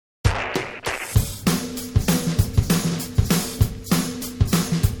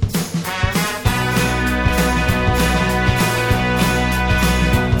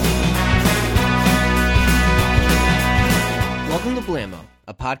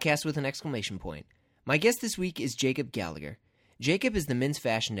podcast with an exclamation point. My guest this week is Jacob Gallagher. Jacob is the men's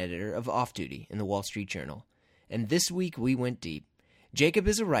fashion editor of Off Duty in the Wall Street Journal. And this week we went deep. Jacob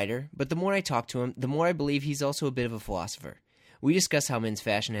is a writer, but the more I talk to him, the more I believe he's also a bit of a philosopher. We discuss how men's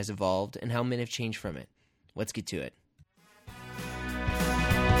fashion has evolved and how men have changed from it. Let's get to it.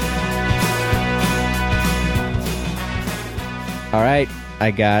 All right, I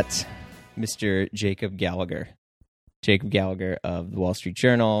got Mr. Jacob Gallagher. Jacob Gallagher of the Wall Street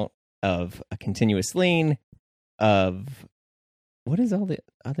Journal, of A Continuous Lean, of... What is all the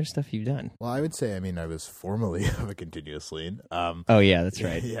other stuff you've done? Well, I would say, I was formerly of A Continuous Lean. Oh, yeah, that's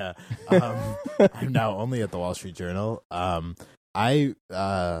right. Yeah. I'm now only at the Wall Street Journal. In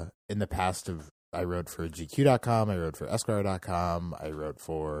the past, I wrote for GQ.com, I wrote for Esquire.com, I wrote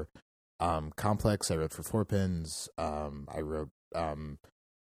for Complex, I wrote for Four Pins, I wrote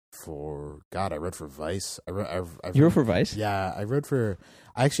for Vice. You wrote for Vice? Yeah, I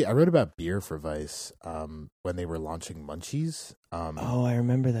wrote about beer for Vice when they were launching Munchies. I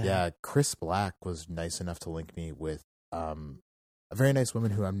remember that. Yeah, Chris Black was nice enough to link me with a very nice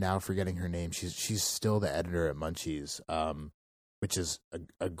woman who I'm now forgetting her name. She's still the editor at Munchies, which is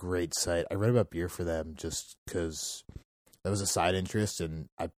a great site. I wrote about beer for them just because that was a side interest, and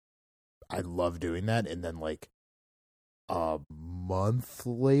I love doing that. And then like a month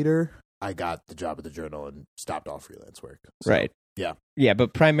later, I got the job at the Journal and stopped all freelance work. So, right. Yeah. Yeah,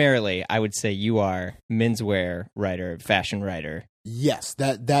 but primarily, I would say you are menswear writer, fashion writer. Yes,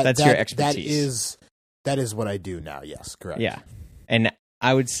 that's your expertise. That is what I do now. Yes, correct. Yeah, and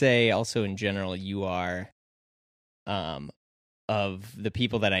I would say also in general, you are, of the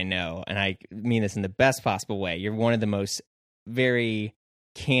people that I know, and I mean this in the best possible way. You're one of the most very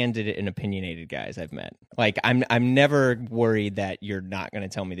candid and opinionated guys I've met. Like I'm never worried that you're not going to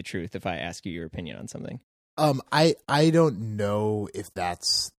tell me the truth if I ask you your opinion on something. I don't know if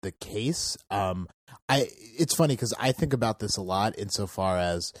that's the case. It's funny because I think about this a lot insofar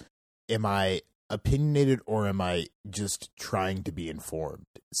as, am I opinionated or am I just trying to be informed?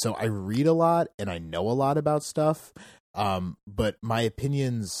 So I read a lot and I know a lot about stuff. But my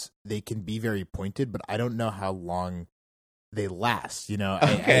opinions, they can be very pointed, but I don't know how long they last, you know.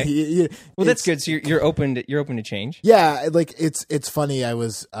 Okay. Well, that's good. So you're open to change. Yeah, like it's funny. I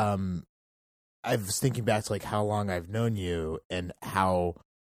was thinking back to like how long I've known you and how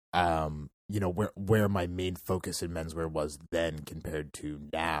where my main focus in menswear was then compared to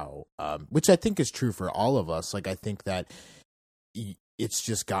now, which I think is true for all of us. Like I think that it's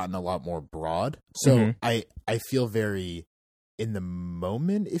just gotten a lot more broad. So I feel very in the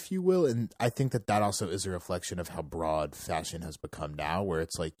moment, if you will, and I think that also is a reflection of how broad fashion has become now, where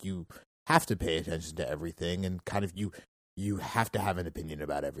it's like you have to pay attention to everything and kind of you have to have an opinion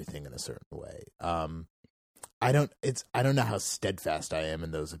about everything in a certain way. I don't know how steadfast I am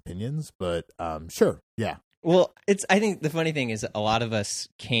in those opinions, but sure, yeah. Well, I think the funny thing is a lot of us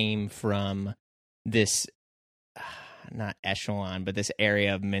came from this not echelon, but this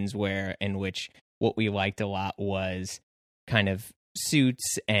area of menswear in which what we liked a lot was kind of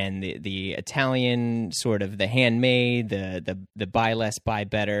suits and the Italian sort of the handmade, the buy less, buy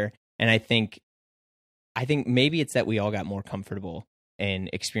better. And I think maybe it's that we all got more comfortable in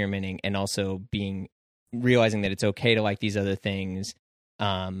experimenting and also realizing that it's okay to like these other things.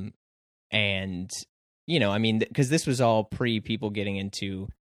 And because this was all pre people getting into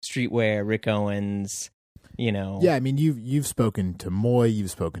streetwear, Rick Owens, Yeah, I mean, you've spoken to Moy,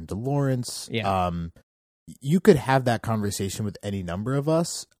 you've spoken to Lawrence. Yeah. You could have that conversation with any number of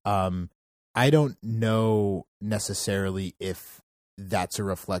us. I don't know necessarily if that's a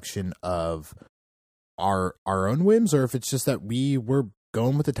reflection of our own whims or if it's just that we were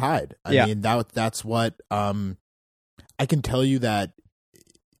going with the tide. I mean, that's what I can tell you that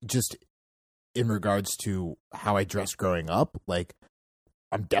just in regards to how I dressed growing up, like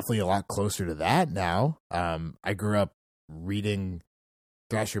I'm definitely a lot closer to that now. I grew up reading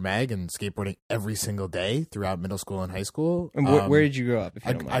Thrasher Mag and skateboarding every single day throughout middle school and high school. And where did you grow up? If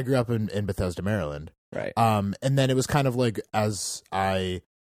you don't mind? I grew up in Bethesda, Maryland. Right. And then it was kind of like as I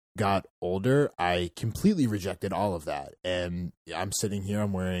got older, I completely rejected all of that. And I'm sitting here,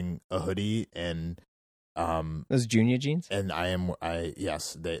 I'm wearing a hoodie and those Junior jeans, and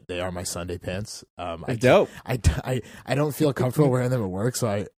yes, they are my Sunday pants. Dope. I don't feel comfortable wearing them at work, so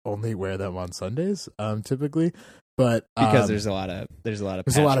I only wear them on Sundays, typically. But because there's a lot of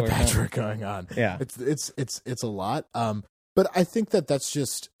patchwork going on. Yeah, it's a lot. But I think that's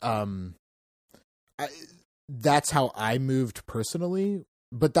just that's how I moved personally.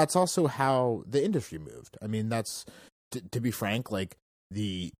 But that's also how the industry moved. I mean, that's to be frank, like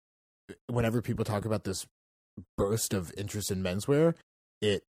whenever people talk about this burst of interest in menswear,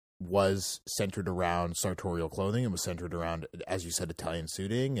 it was centered around sartorial clothing. It was centered around, as you said, Italian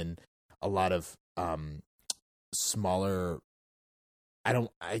suiting and a lot of smaller,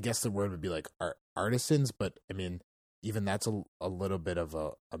 I guess the word would be like artisans, but I mean, even that's a little bit of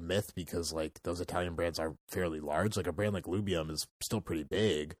a myth, because like those Italian brands are fairly large. Like a brand like Lubium is still pretty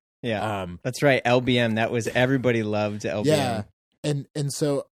big. Yeah, that's right. LBM, that was, everybody loved LBM. Yeah, and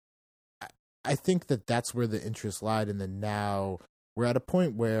so I think that's where the interest lied, and then now we're at a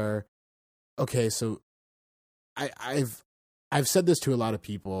point where, okay, so I've said this to a lot of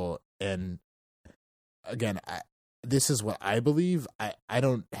people, and again, this is what I believe. I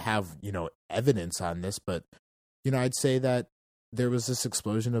don't have, evidence on this, but, I'd say that there was this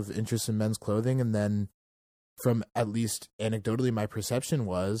explosion of interest in men's clothing, and then from at least anecdotally, my perception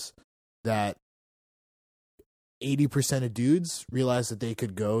was that 80% of dudes realized that they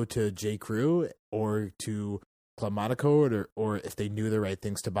could go to J. Crew or to Club Monaco, or if they knew the right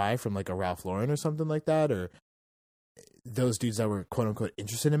things to buy from like a Ralph Lauren or something like that, or those dudes that were quote unquote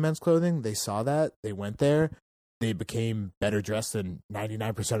interested in men's clothing, they saw that, they went there, they became better dressed than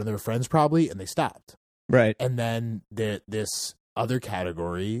 99% of their friends probably, and they stopped. Right. And then this other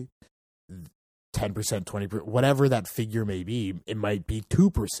category, 10%, 20%, whatever that figure may be, it might be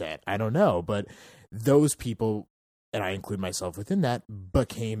 2%. I don't know. But those people, and I include myself within that,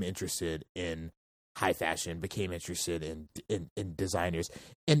 became interested in high fashion, became interested in designers.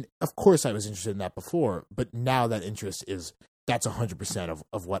 And of course I was interested in that before, but now that interest that's 100%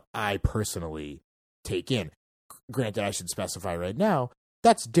 of what I personally take in. Granted, I should specify right now,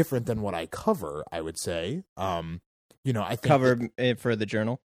 that's different than what I cover, I would say. I think cover it for the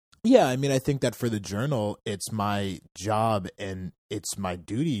Journal. Yeah, I mean, I think that for the Journal, it's my job and it's my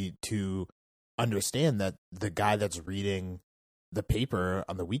duty to understand that the guy that's reading the paper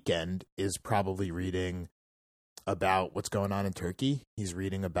on the weekend is probably reading about what's going on in Turkey. He's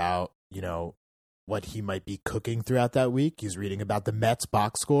reading about, what he might be cooking throughout that week. He's reading about the Mets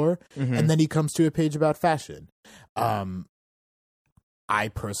box score. Mm-hmm. And then he comes to a page about fashion. I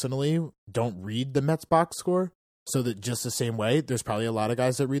personally don't read the Mets box score, so that just the same way, there's probably a lot of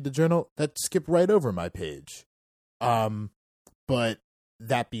guys that read the Journal that skip right over my page. But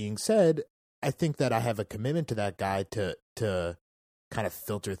that being said, I think that I have a commitment to that guy to kind of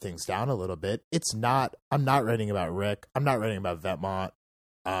filter things down a little bit. I'm not writing about Rick. I'm not writing about Vetmont.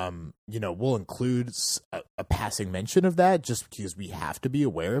 We'll include a passing mention of that just because we have to be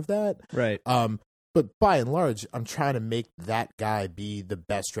aware of that. Right. But by and large, I'm trying to make that guy be the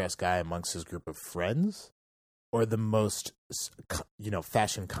best dressed guy amongst his group of friends, or the most,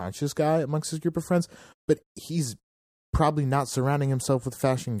 fashion conscious guy amongst his group of friends. But he's probably not surrounding himself with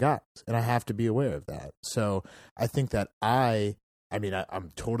fashion guys, and I have to be aware of that. So I think that I'm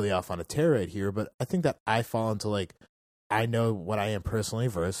totally off on a tear right here, but I think that I fall into like, I know what I am personally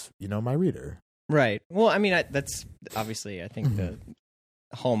versus, my reader. Right. Well, I mean, that's obviously, I think the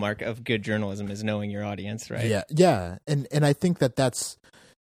hallmark of good journalism is knowing your audience, right? Yeah. Yeah. And I think that's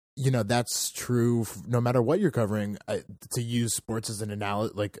true no matter what you're covering. To use sports as an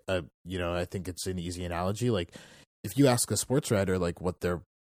analogy, like, I think it's an easy analogy. Like, if you ask a sports writer, like, what they're,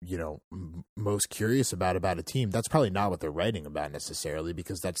 most curious about a team, that's probably not what they're writing about necessarily,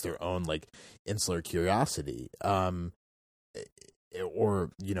 because that's their own, like, insular curiosity. Or,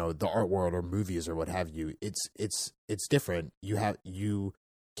 the art world or movies or what have you. It's different. You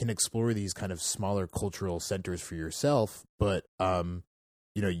can explore these kind of smaller cultural centers for yourself, but, for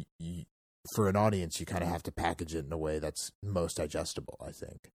an audience, you kind of have to package it in a way that's most digestible, I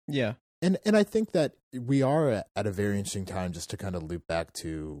think. Yeah. And I think that we are at a very interesting time, just to kind of loop back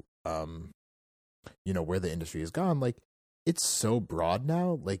to, where the industry has gone. Like, it's so broad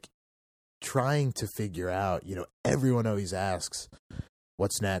now, like, trying to figure out, everyone always asks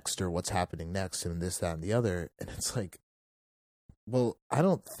what's next or what's happening next and this, that, and the other. And it's like, well, I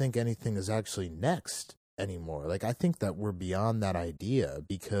don't think anything is actually next anymore. Like, I think that we're beyond that idea,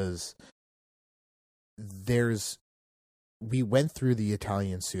 because we went through the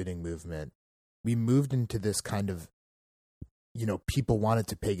Italian suiting movement. We moved into this kind of, people wanted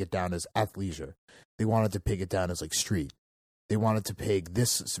to peg it down as athleisure. They wanted to peg it down as like street. They wanted to peg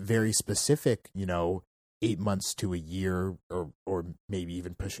this very specific, 8 months to a year, or maybe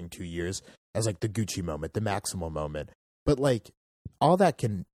even pushing 2 years, as like the Gucci moment, the Maximal moment. But like, all that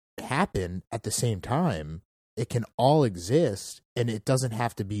can happen at the same time. It can all exist, and it doesn't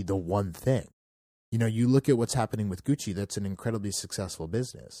have to be the one thing. You look at what's happening with Gucci. That's an incredibly successful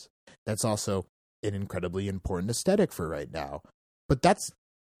business. That's also an incredibly important aesthetic for right now. But that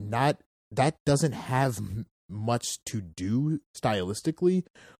doesn't have much to do stylistically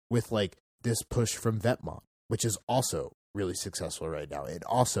with like this push from Vetmont, which is also really successful right now and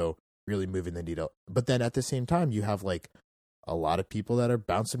also really moving the needle. But then at the same time, you have like a lot of people that are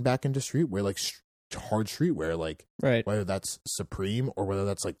bouncing back into streetwear, like hard streetwear, like right. whether that's Supreme or whether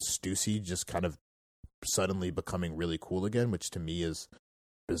that's like Stussy just kind of suddenly becoming really cool again, which to me is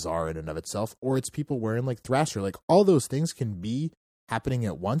bizarre in and of itself, or it's people wearing like Thrasher. Like all those things can be happening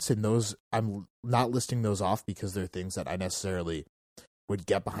at once, and those, I'm not listing those off because they're things that I necessarily would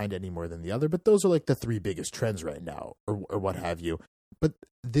get behind any more than the other, but those are like the three biggest trends right now, or what have you. But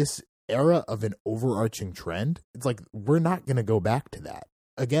this era of an overarching trend, it's like we're not going to go back to that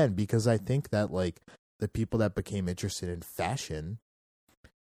again, because I think that like the people that became interested in fashion,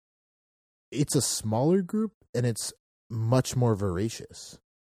 it's a smaller group and it's much more voracious.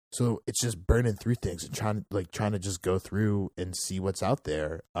 So it's just burning through things and trying to just go through and see what's out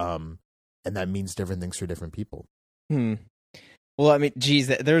there. And that means different things for different people. Well, I mean, geez,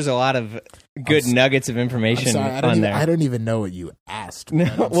 there's a lot of good nuggets of information on there. I don't even know what you asked.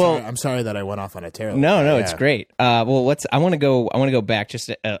 I'm sorry that I went off on a terrible. No, it's great. Well, I want to go back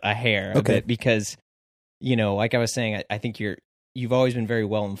just a hair, a bit, because like I was saying, I think you've always been very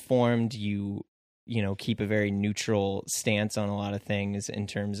well informed. You keep a very neutral stance on a lot of things in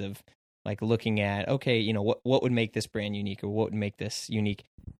terms of like looking at, okay, what would make this brand unique or what would make this unique.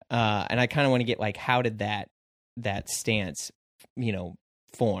 And I kind of want to get like, how did that stance,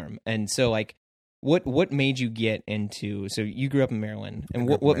 form? And so like, what made you get into, so you grew up in Maryland, and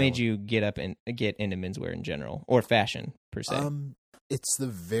what made you get into menswear in general or fashion per se? It's the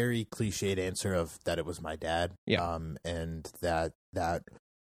very cliched answer of that it was my dad. Yeah. And that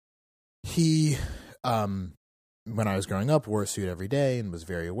he, when I was growing up, wore a suit every day and was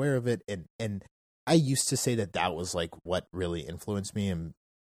very aware of it. And I used to say that was like what really influenced me and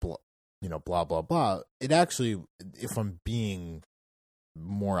blah, blah, blah. It actually, if I'm being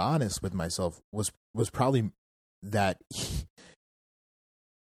more honest with myself, was probably that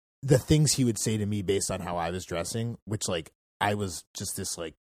the things he would say to me based on how I was dressing, which like, I was just this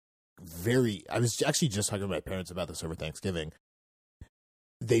like I was actually just talking to my parents about this over Thanksgiving.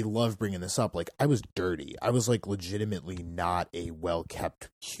 They love bringing this up. Like I was dirty. I was like legitimately not a well-kept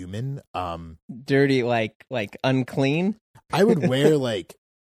human. Dirty, like unclean. I would wear like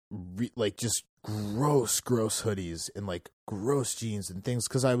just gross hoodies and like gross jeans and things.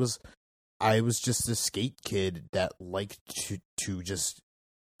 Cause I was just a skate kid that liked to just,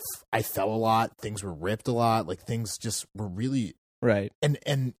 I fell a lot. Things were ripped a lot. Like things just were really right.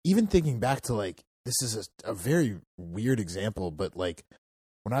 And even thinking back to like, this is a very weird example, but like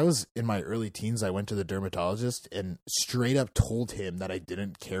when I was in my early teens, I went to the dermatologist and straight up told him that I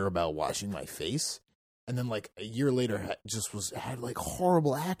didn't care about washing my face. And then like a year later had like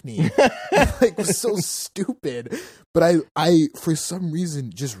horrible acne. Like was so stupid. But I for some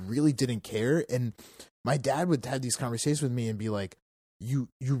reason just really didn't care. And my dad would have these conversations with me and be like, you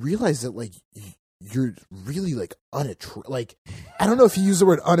realize that like you're really like like I don't know if he used the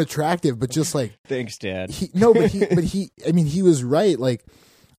word unattractive, but just like thanks, Dad. He was right. Like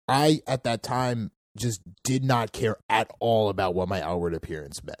I at that time just did not care at all about what my outward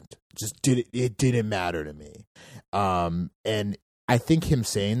appearance meant. It didn't matter to me. And I think him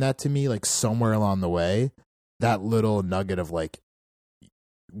saying that to me, like somewhere along the way, that little nugget of like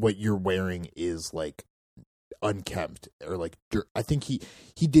what you're wearing is like unkempt or like dirt. I think he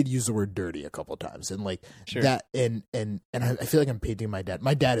did use the word dirty a couple of times, and like sure. That and I feel like I'm painting my dad.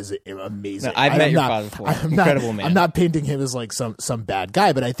 My dad is amazing. No, I've met your father before. Incredible man. I'm not painting him as like some bad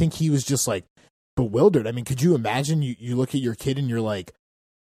guy, but I think he was just like bewildered. I mean, could you imagine you look at your kid and you're like,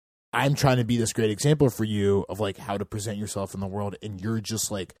 I'm trying to be this great example for you of like how to present yourself in the world, and you're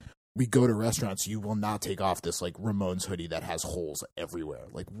just like, we go to restaurants, you will not take off this like Ramones hoodie that has holes everywhere.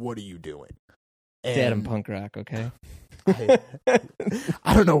 Like, what are you doing? Dad and punk rock, okay?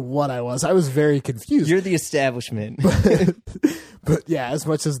 I don't know what I was. I was very confused. You're the establishment. But yeah, as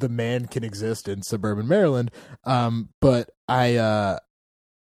much as the man can exist in suburban Maryland, but I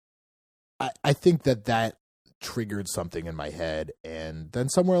think that triggered something in my head, and then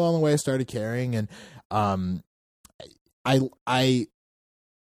somewhere along the way I started caring, and I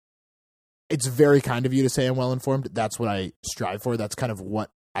it's very kind of you to say I'm well informed. That's what I strive for. That's kind of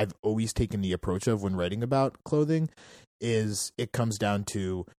what I've always taken the approach of when writing about clothing, is it comes down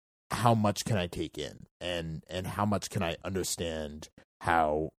to how much can I take in, and how much can I understand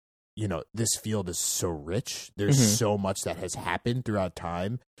how, this field is so rich. There's so much that has happened throughout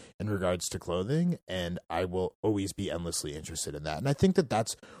time in regards to clothing, and I will always be endlessly interested in that. And I think that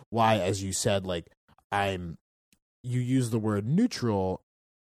that's why, as you said, like you use the word neutral.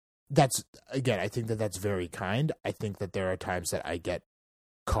 That's, again, I think that that's very kind. I think that there are times that I get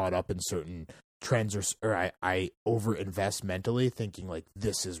caught up in certain trends I over invest mentally thinking like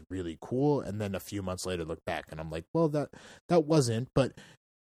this is really cool, and then a few months later look back and I'm like, well, that wasn't. But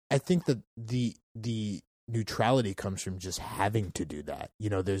I think that the neutrality comes from just having to do that.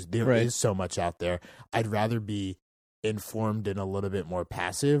 There Right. is so much out there. I'd rather be informed and a little bit more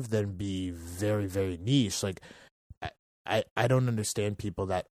passive than be very, very niche. Like I don't understand people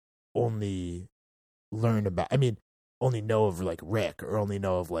that only learn about, only know of like Rick, or only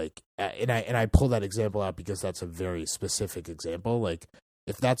know of like, and I pull that example out because that's a very specific example. Like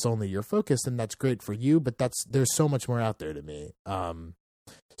if that's only your focus, then that's great for you, but there's so much more out there to me.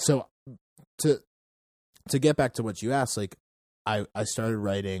 So to get back to what you asked, like I started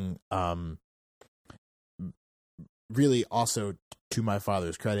writing, really also to my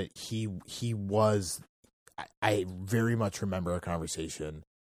father's credit, he was, I very much remember a conversation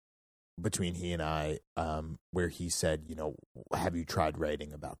between he and I, where he said, have you tried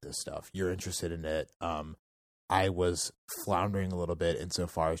writing about this stuff? You're interested in it. I was floundering a little bit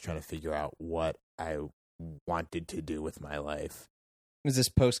insofar as trying to figure out what I wanted to do with my life. Was this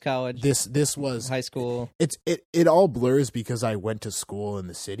post-college? This was high school? It all blurs because I went to school in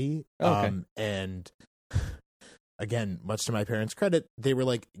the city. Okay. And again, much to my parents' credit, they were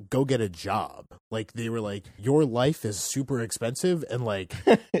like, go get a job. Like they were like, your life is super expensive and like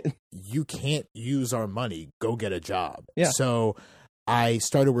you can't use our money. Go get a job. Yeah. So I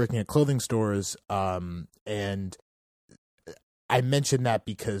started working at clothing stores, and I mentioned that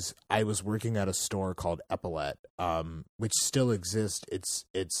because I was working at a store called Epaulet, which still exists.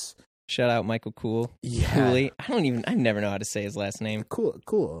 It's Shout out Michael Cool. Yeah. Cooley. I never know how to say his last name.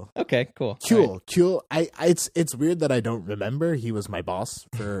 Cool. Okay, cool. Cool. It's weird that I don't remember. He was my boss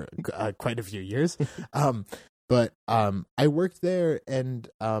for quite a few years. But I worked there and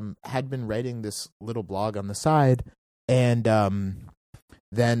had been writing this little blog on the side, and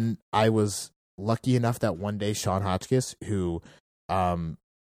then I was lucky enough that one day Sean Hotchkiss, who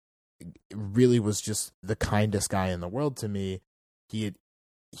really was just the kindest guy in the world to me,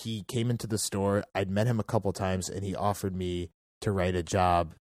 he came into the store. I'd met him a couple times, and he offered me to write a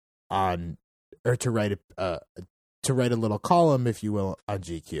job to write a little column, if you will, on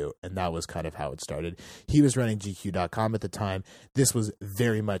GQ. And that was kind of how it started. He was running GQ.com at the time. This was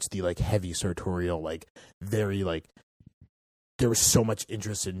very much the like heavy sartorial, like very like, there was so much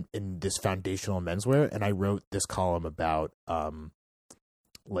interest in this foundational menswear. And I wrote this column about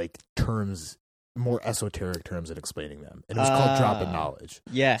like terms, more esoteric terms, and explaining them. And it was called Drop in Knowledge.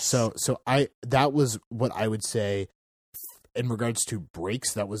 Yes. So that was what I would say in regards to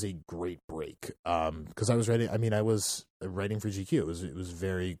breaks. That was a great break. Cause I was writing for GQ. It was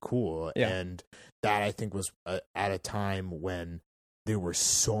very cool. Yeah. And that I think was at a time when there were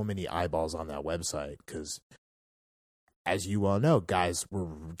so many eyeballs on that website. Cause as you well know, guys were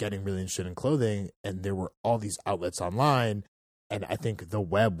getting really interested in clothing, and there were all these outlets online. And I think the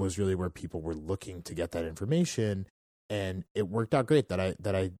web was really where people were looking to get that information, and it worked out great that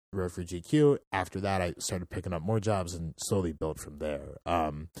I wrote for GQ. After that, I started picking up more jobs and slowly built from there.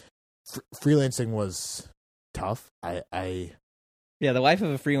 Freelancing was tough. Yeah, the life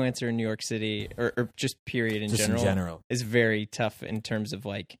of a freelancer in New York City, or just period in general, is very tough in terms of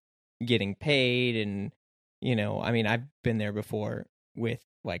like getting paid, and I've been there before with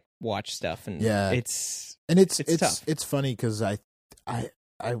like watch stuff, and it's tough. It's funny because I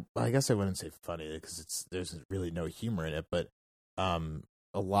guess I wouldn't say funny because there's really no humor in it, but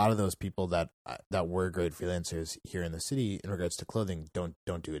a lot of those people that were great freelancers here in the city in regards to clothing don't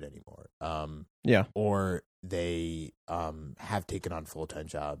do it anymore. Or they have taken on full-time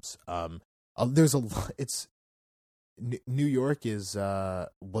jobs. There's a lot. New York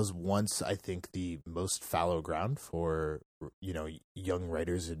was once, I think, the most fallow ground for young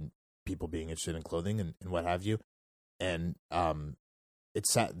writers and people being interested in clothing and what have you. And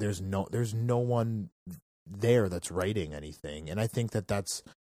it's sad. There's no one there that's writing anything. And I think that that's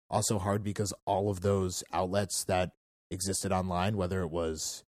also hard because all of those outlets that existed online, whether it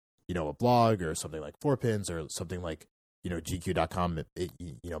was, a blog or something like 4Pins or something like, GQ.com,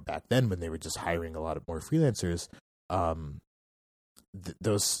 back then when they were just hiring a lot of more freelancers,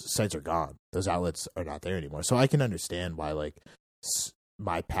 those sites are gone. Those outlets are not there anymore. So I can understand why, like,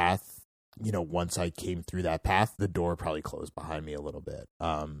 my path, once I came through that path, the door probably closed behind me a little bit.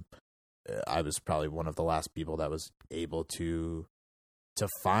 I was probably one of the last people that was able to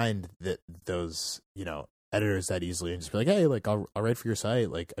find those, editors that easily and just be like, hey, like, I'll write for your site.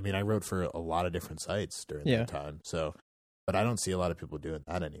 Like, I wrote for a lot of different sites during that time. So, but I don't see a lot of people doing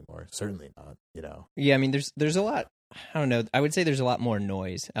that anymore. Certainly not, Yeah, there's a lot. I don't know. I would say there's a lot more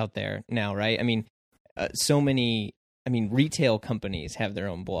noise out there now, right? So many retail companies have their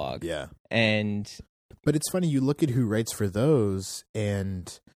own blog. Yeah. But it's funny, you look at who writes for those,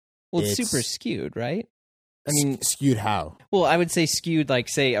 and it's super skewed, right? Skewed how? Well, I would say skewed, like,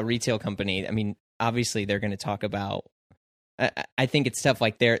 say, a retail company. Obviously, they're going to talk about. I think it's stuff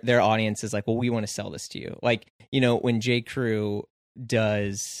like their audience is like, well, we want to sell this to you. Like, when J. Crew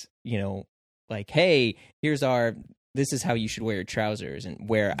does, like, hey, this is how you should wear your trousers and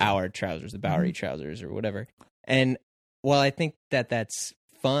wear our trousers, the Bowery trousers or whatever. And while I think that that's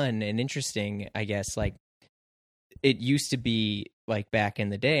fun and interesting, I guess, like, it used to be like back in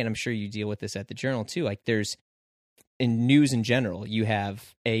the day, and I'm sure you deal with this at the Journal too, like there's in news in general, you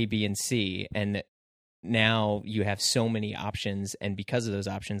have A, B, and C, and now you have so many options, and because of those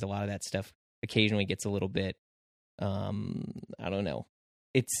options, a lot of that stuff occasionally gets a little bit, I don't know.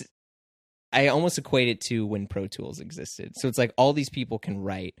 I almost equate it to when Pro Tools existed. So it's like all these people can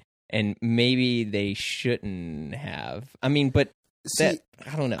write, and maybe they shouldn't have. But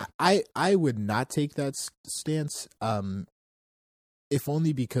I don't know. I would not take that stance, if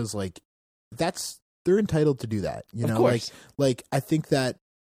only because, like, they're entitled to do that. You know, of course. Like I think that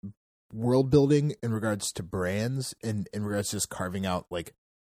world building in regards to brands and in regards to just carving out like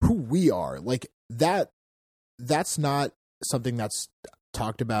who we are, like that's not something that's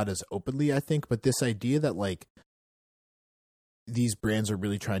talked about as openly, I think, but this idea that like these brands are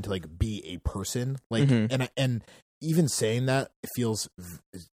really trying to like be a person, like, and even saying that,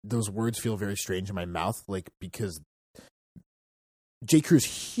 those words feel very strange in my mouth, like, because J. Crew's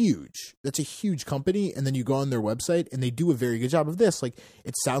huge. That's a huge company, and then you go on their website and they do a very good job of this. Like,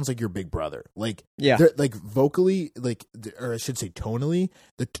 it sounds like your big brother. Like, yeah, like vocally, like, or I should say tonally,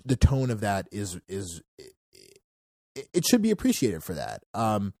 the tone of that is it should be appreciated for that.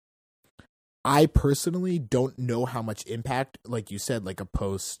 I personally don't know how much impact, like you said, like a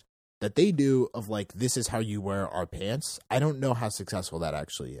post that they do of like, this is how you wear our pants. I don't know how successful that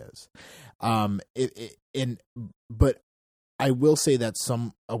actually is. But I will say that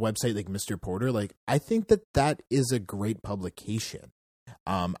a website like Mr. Porter, like, I think that is a great publication.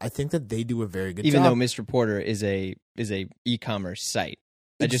 I think that they do a very good job. Even though Mr. Porter is a e-commerce site.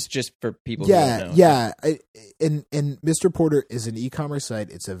 Just for people who don't know. Yeah. And Mr. Porter is an e-commerce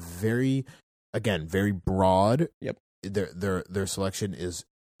site. It's a very broad. Yep. Their selection is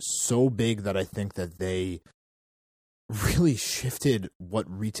so big that I think that they really shifted what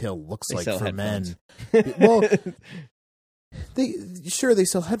retail looks like for headphones. Men. Well, they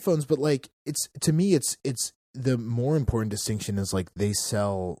sell headphones, but like to me it's the more important distinction is like they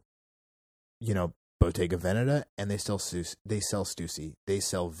sell, Bottega Veneta, and they sell Stussy. They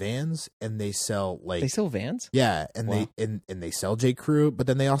sell Vans, and they sell like... They sell Vans? Yeah, and wow. they sell J. Crew, but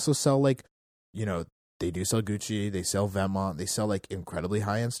then they also sell like, they do sell Gucci, they sell Vetements, they sell like incredibly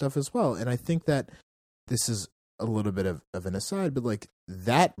high-end stuff as well. And I think that this is a little bit of an aside, but like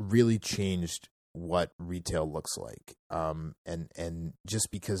that really changed what retail looks like. And just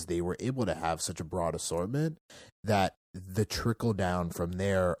because they were able to have such a broad assortment, that the trickle down from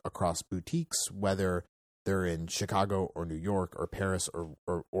there across boutiques, whether they're in Chicago or New York or Paris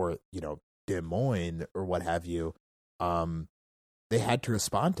or Des Moines or what have you, they had to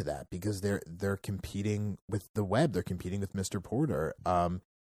respond to that because they're competing with the web, they're competing with Mr. Porter. And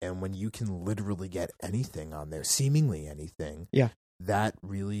when you can literally get anything on there, seemingly anything, yeah, that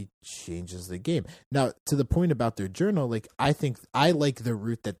really changes the game. Now, to the point about their journal, like, I think I like the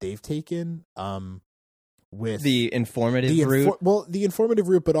route that they've taken, with the informative route. The informative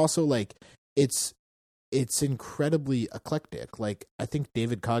route, but also like it's incredibly eclectic. Like, I think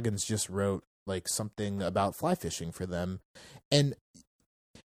David Coggins just wrote like something about fly fishing for them, and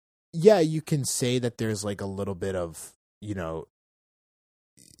yeah, you can say that there's like a little bit of,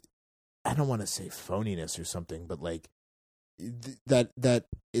 I don't want to say phoniness or something, but like that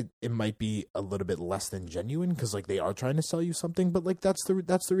it might be a little bit less than genuine because like they are trying to sell you something, but like that's the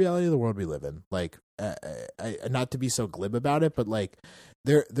reality of the world we live in. Like, I not to be so glib about it, but like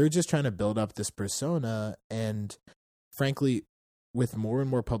they're just trying to build up this persona, and frankly, with more and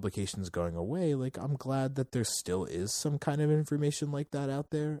more publications going away, like I'm glad that there still is some kind of information like that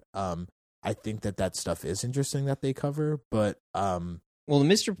out there. I think that stuff is interesting that they cover, but well,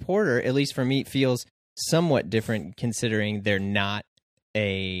 Mr. Porter, at least for me, feels somewhat different considering they're not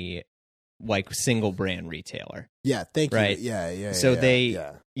a like single brand retailer. Yeah, thank you. Right? Yeah. So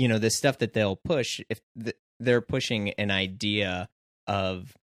the stuff that they'll push, if they're pushing an idea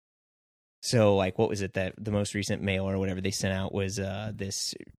of, so like what was it that the most recent mail or whatever they sent out was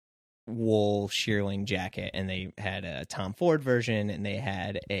this wool shearling jacket, and they had a Tom Ford version and they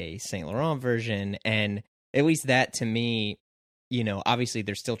had a Saint Laurent version, and at least that to me obviously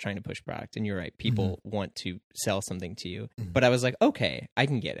they're still trying to push product, and you're right. People want to sell something to you, Mhm. but I was like, okay, I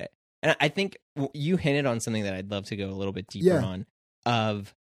can get it. And I think you hinted on something that I'd love to go a little bit deeper on,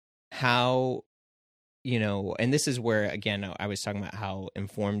 of how, and this is where, again, I was talking about how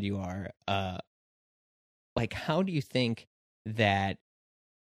informed you are. Like, how do you think that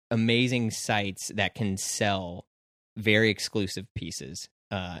amazing sites that can sell very exclusive pieces,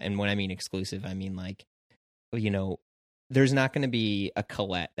 and when I mean exclusive, I mean like, there's not going to be a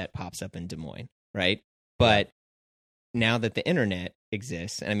Colette that pops up in Des Moines, right? But now that the internet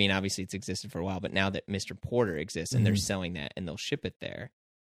exists, and I mean, obviously it's existed for a while, but now that Mr. Porter exists and they're selling that and they'll ship it there,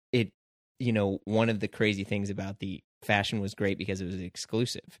 one of the crazy things about the fashion was great because it was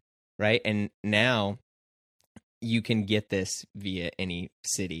exclusive, right? And now you can get this via any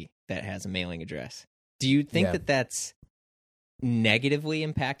city that has a mailing address. Do you think that that's negatively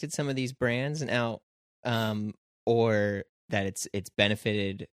impacted some of these brands now, or that it's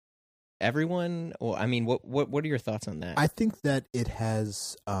benefited everyone? Or I mean, what are your thoughts on that? I think that it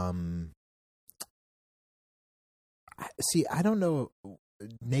has. See, I don't know.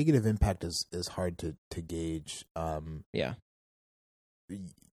 Negative impact is hard to gauge. Yeah.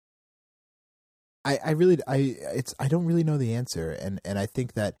 I don't really know the answer, and I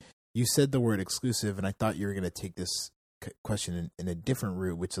think that you said the word exclusive, and I thought you were going to take this question in a different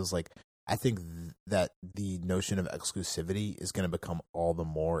route, which is like, I think that the notion of exclusivity is going to become all the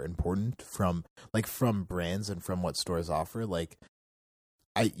more important from brands and from what stores offer. Like,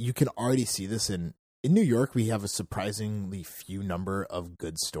 you can already see this in New York. We have a surprisingly few number of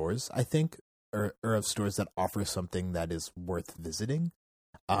good stores, I think, or of stores that offer something that is worth visiting.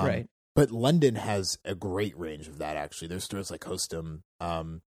 Right. But London has a great range of that, actually. There's stores like Hostum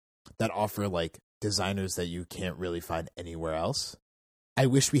that offer like designers that you can't really find anywhere else. I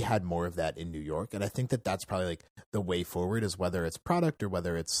wish we had more of that in New York, and I think that that's probably like the way forward, is whether it's product or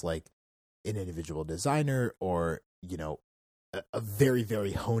whether it's like an individual designer or, a very,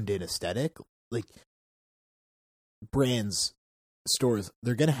 very honed in aesthetic. Like, brands, stores,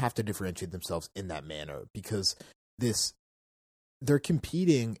 they're going to have to differentiate themselves in that manner, because they're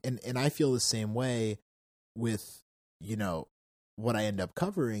competing, and I feel the same way with, what I end up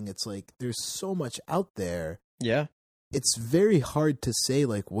covering. It's like, there's so much out there. Yeah. It's very hard to say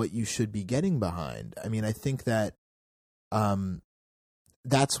like what you should be getting behind. I mean, I think that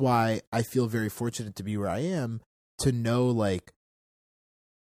that's why I feel very fortunate to be where I am, to know like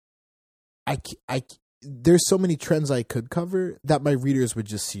there's so many trends I could cover that my readers would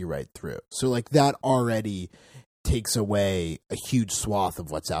just see right through. So like that already takes away a huge swath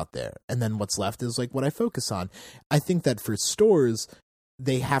of what's out there. And then what's left is like what I focus on. I think that for stores,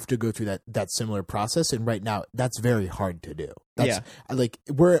 they have to go through that similar process. And right now that's very hard to do. Like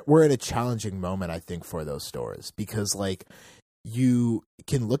we're in a challenging moment, I think, for those stores, because like you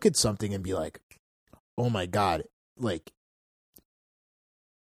can look at something and be like, oh my God, like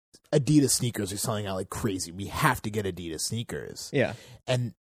Adidas sneakers are selling out like crazy. We have to get Adidas sneakers. Yeah.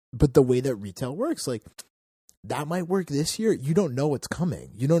 But the way that retail works, like that might work this year. You don't know what's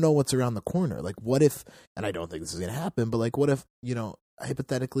coming. You don't know what's around the corner. Like what if, and I don't think this is going to happen, but like what if,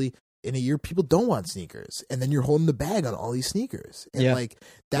 hypothetically in a year people don't want sneakers, and then you're holding the bag on all these sneakers. And like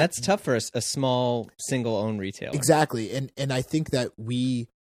that's tough for a small single owned retailer. Exactly. And I think that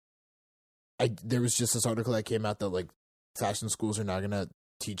there was just this article that came out that like fashion schools are now going to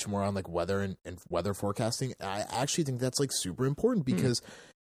teach more on like weather and weather forecasting. I actually think that's like super important, because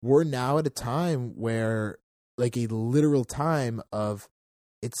we're now at a time where like a literal time of,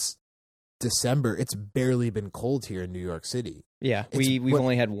 it's December, it's barely been cold here in New York City. Yeah, we've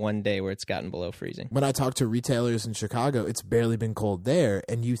only had one day where it's gotten below freezing. When I talk to retailers in Chicago, it's barely been cold there.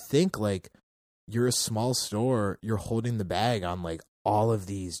 And you think like you're a small store, you're holding the bag on like all of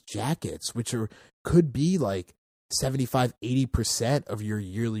these jackets, which could be like 75-80% of your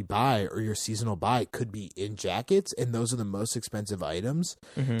yearly buy or your seasonal buy could be in jackets, and those are the most expensive items.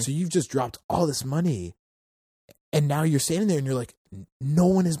 So you've just dropped all this money, and now you're standing there and you're like, no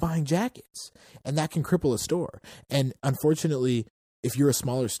one is buying jackets, and that can cripple a store. And unfortunately, if you're a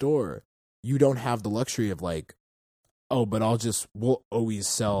smaller store, you don't have the luxury of like, oh, but we'll always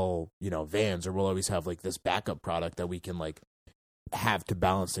sell, Vans, or we'll always have like this backup product that we can like have to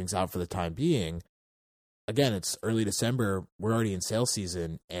balance things out for the time being. Again, it's early December. We're already in sales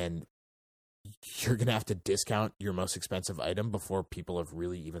season, and you're going to have to discount your most expensive item before people have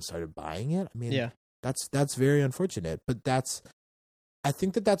really even started buying it. I mean, that's very unfortunate, but I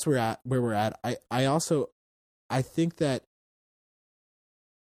think that's where we're at. I think that,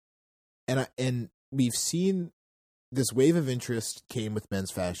 and we've seen this wave of interest came with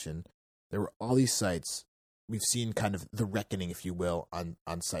men's fashion. There were all these sites we've seen kind of the reckoning, if you will, on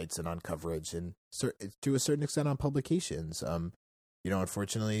sites and on coverage, and to a certain extent on publications.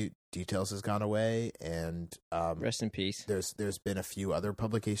 Unfortunately, Details has gone away, and rest in peace. There's been a few other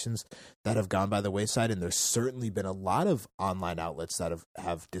publications that have gone by the wayside, and there's certainly been a lot of online outlets that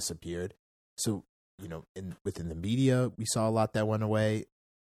have disappeared. So, within the media, we saw a lot that went away.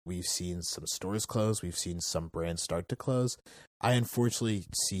 We've seen some stores close. We've seen some brands start to close. I unfortunately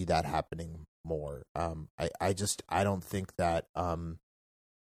see that happening more. I don't think that.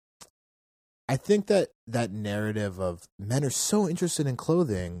 I think that narrative of men are so interested in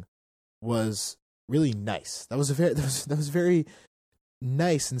clothing was really nice. That was very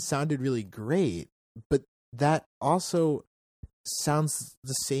nice and sounded really great. But that also sounds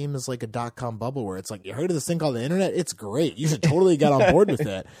the same as like a .com bubble, where it's like, you heard of this thing called the internet? It's great. You should totally get on board with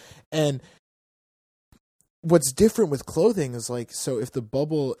it. And what's different with clothing is like, so if the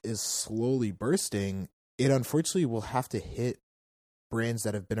bubble is slowly bursting, it unfortunately will have to hit brands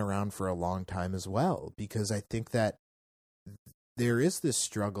that have been around for a long time as well, because I think that there is this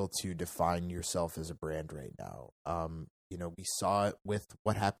struggle to define yourself as a brand right now. We saw it with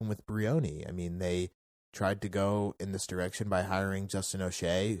what happened with Brioni. I mean, they tried to go in this direction by hiring Justin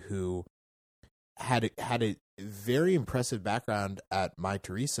O'Shea, who had a very impressive background at My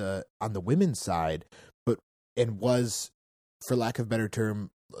Teresa on the women's side, and was, for lack of a better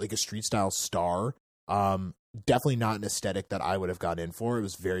term, like a street style star. Definitely not an aesthetic that I would have gone in for. It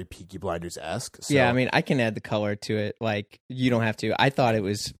was very Peaky Blinders-esque. So. Yeah, I mean, I can add the color to it. Like, you don't have to. I thought it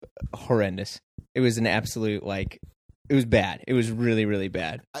was horrendous. It was an absolute, it was bad. It was really, really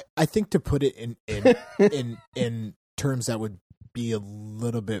bad. I think, to put it in terms that would be a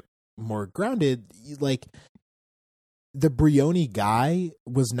little bit more grounded, like, the Brioni guy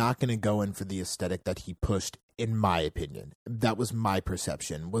was not going to go in for the aesthetic that he pushed, in my opinion. That was my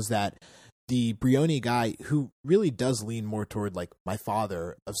perception, was that the Brioni guy, who really does lean more toward like my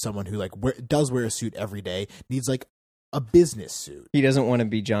father, of someone who does wear a suit every day, needs like a business suit. He doesn't want to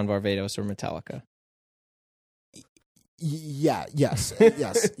be John Varvatos or Metallica. Yeah. Yes.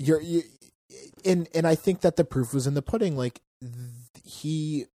 And I think that the proof was in the pudding. Like,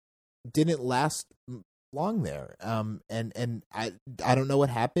 he didn't last long there. And I don't know what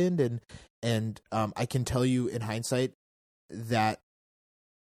happened. And I can tell you in hindsight that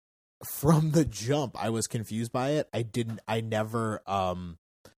from the jump, I was confused by it. It didn't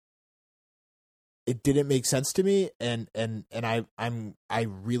make sense to me. And I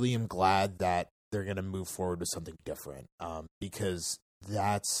really am glad that they're going to move forward with something different. Because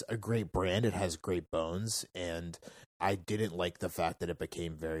that's a great brand. It has great bones. And I didn't like the fact that it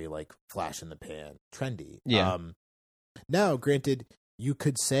became very like flash in the pan, trendy. Yeah. Now, granted, you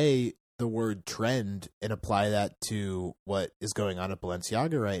could say the word trend and apply that to what is going on at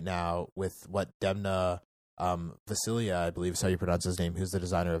Balenciaga right now with what Demna Vasilia, I believe is how you pronounce his name, who's the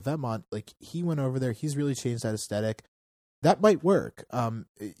designer of Vetements. Like, he went over there. He's really changed that aesthetic. That might work. That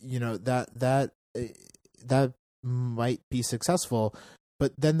might be successful.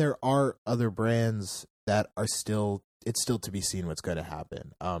 But then there are other brands that are still, it's still to be seen what's going to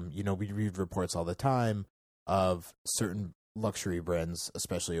happen. We read reports all the time of certain luxury brands,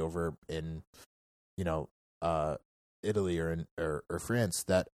 especially over in, Italy or France,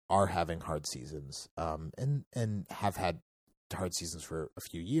 that are having hard seasons, and have had hard seasons for a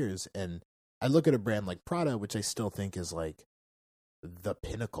few years. And I look at a brand like Prada, which I still think is like the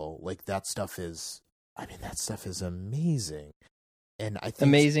pinnacle. Like, that stuff is amazing. And I think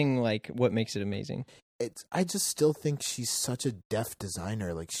amazing. Like, what makes it amazing? I just still think she's such a deft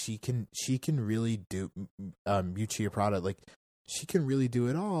designer. Like, she can really do Miuccia Prada. Like, she can really do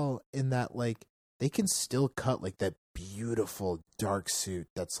it all, in that like they can still cut like that beautiful dark suit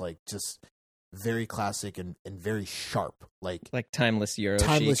that's like just very classic and very sharp, like timeless Euro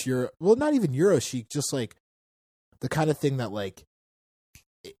chic. Well, not even Euro chic, just like the kind of thing that like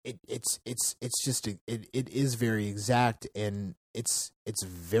it's just it is very exact, and it's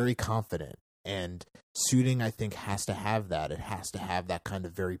very confident. And suiting, I think, has to have that. It has to have that kind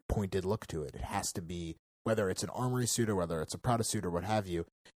of very pointed look to it. It has to be, whether it's an Armory suit or whether it's a Prada suit or what have you.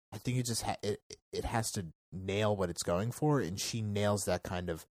 I think it just it has to nail what it's going for, and she nails that kind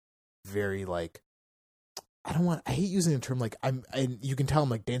of very like, I hate using the term like, and you can tell I'm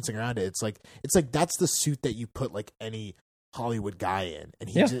like dancing around it. It's like that's the suit that you put like any Hollywood guy in, and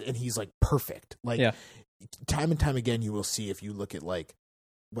he's like perfect. Like, time and time again, you will see, if you look at like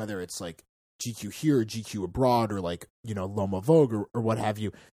whether it's like GQ here or GQ abroad, or like, Loma Vogue or what have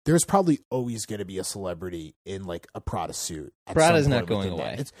you, there's probably always going to be a celebrity in like a Prada suit. Prada's not going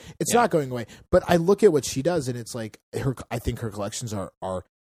away. It's not going away. But I look at what she does, and it's like I think her collections are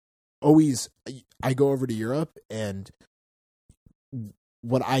always, I go over to Europe, and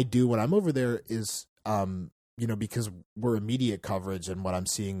what I do when I'm over there is, because we're immediate coverage, and what I'm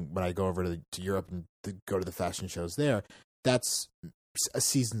seeing when I go over to Europe and go to the fashion shows there, that's a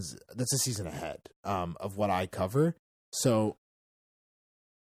season ahead of what I cover. So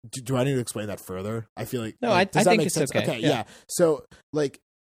do I need to explain that further? I feel like, no, I think it's sense? Okay. Yeah. So like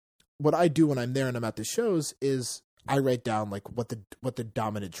what I do when I'm there and I'm at the shows is I write down like what the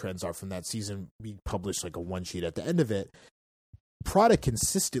dominant trends are from that season. We publish like a one sheet at the end of it. Prada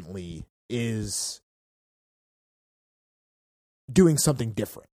consistently is doing something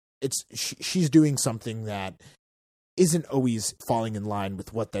different. She's doing something that isn't always falling in line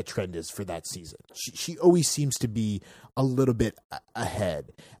with what that trend is for that season. She always seems to be a little bit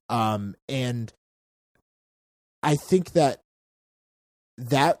ahead. And I think that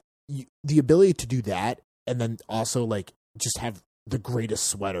the ability to do that, and then also like just have the greatest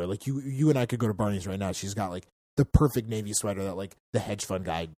sweater. Like you and I could go to Barney's right now. She's got like the perfect navy sweater that like the hedge fund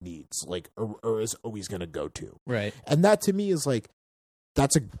guy needs, like, or is always going to go to. Right. And that to me is like,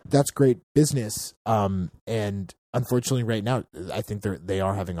 that's great business. And unfortunately right now, I think they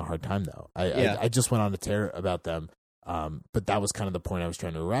are having a hard time though. I just went on a tear about them. But that was kind of the point I was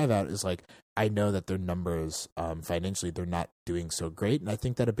trying to arrive at, is like, I know that their numbers, financially, they're not doing so great. And I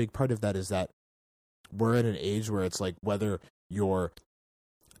think that a big part of that is that we're at an age where it's like, whether your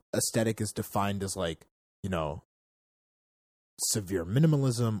aesthetic is defined as like, severe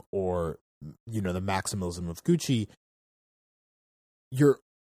minimalism or, the maximalism of Gucci, you're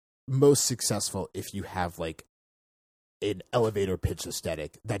most successful if you have like an elevator pitch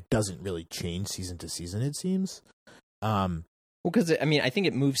aesthetic that doesn't really change season to season, it seems. Well, because I think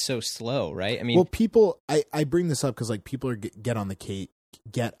it moves so slow, right? I mean, well, people, I bring this up because like people get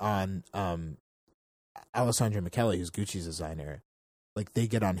on Alessandro Michele, who's Gucci's designer, like they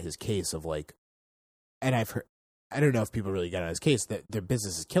get on his case of like, and I've heard, I don't know if people really get on his case that their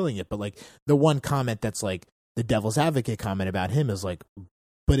business is killing it, but like the one comment that's like the devil's advocate comment about him is like,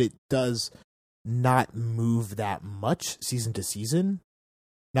 but it does not move that much season to season.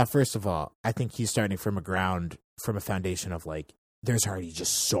 Now, first of all, I think he's starting from a foundation of like, there's already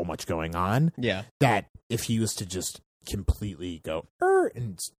just so much going on. Yeah. That if he was to just completely go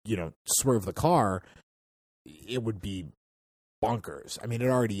and swerve the car, it would be bonkers. I mean, it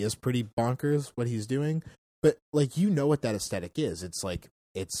already is pretty bonkers what he's doing, but like, what that aesthetic is. It's like,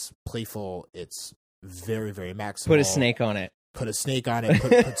 it's playful. It's very, very maximal. Put a snake on it. Put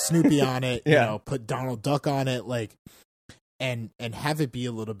Snoopy on it. Yeah. Put Donald Duck on it. Like, and have it be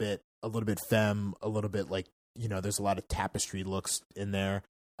a little bit femme, a little bit like, there's a lot of tapestry looks in there.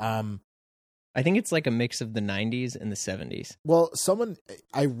 I think it's like a mix of the 90s and the 70s. Well,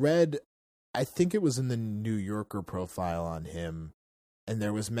 I read, I think it was in the New Yorker profile on him, and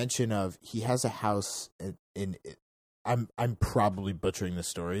there was mention of he has a house in I'm probably butchering the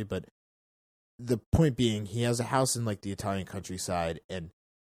story, but the point being, he has a house in like the Italian countryside, and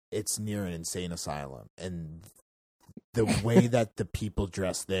it's near an insane asylum, and the way that the people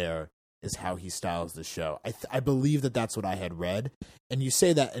dress there is how he styles the show. I believe that that's what I had read, and you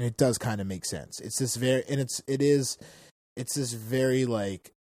say that, and it does kind of make sense. It's this very, and it's this very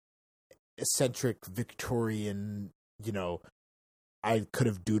like eccentric Victorian, I could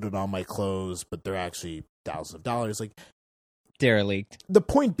have doodled on my clothes, but they're actually thousands of dollars. Like, derelict. The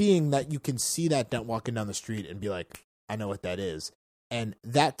point being that you can see that walking down the street and be like, I know what that is. And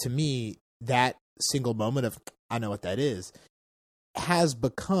that, to me, that single moment of, I know what that is, has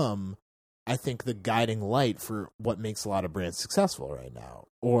become, I think, the guiding light for what makes a lot of brands successful right now,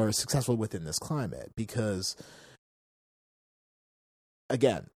 or successful within this climate. Because,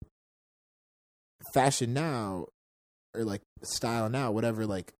 again, fashion now, or like style now, whatever,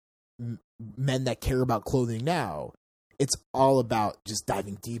 like men that care about clothing now, it's all about just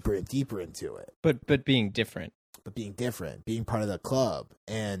diving deeper and deeper into it. But being different. Being part of the club.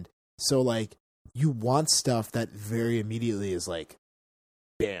 And so like, you want stuff that very immediately is like,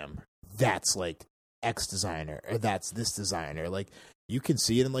 bam, that's like X designer, or that's this designer. Like, you can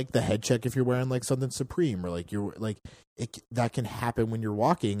see it in like the head check if you're wearing like something Supreme, or like you're like, that can happen when you're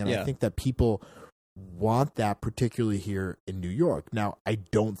walking. And I think that people want that, particularly here in New York. Now, I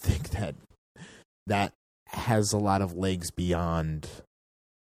don't think that has a lot of legs beyond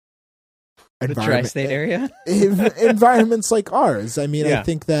the tri-state area. Environments like ours. I mean, yeah. I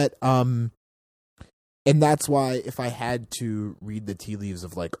think that, and that's why if I had to read the tea leaves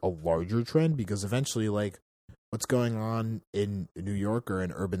of like a larger trend, because eventually like what's going on in New York or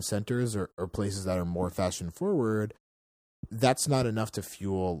in urban centers or places that are more fashion forward, that's not enough to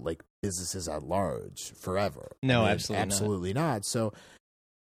fuel like businesses at large forever. No, I mean, absolutely not. So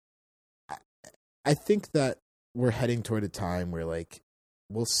I think that we're heading toward a time where like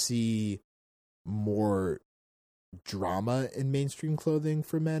we'll see more drama in mainstream clothing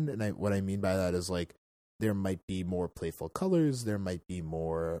for men, and what I mean by that is like there might be more playful colors, there might be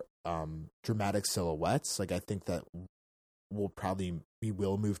more dramatic silhouettes. Like I think that we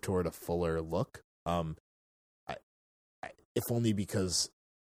will move toward a fuller look. If only because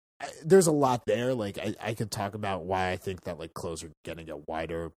there's a lot there. Like I could talk about why I think that like clothes are going to get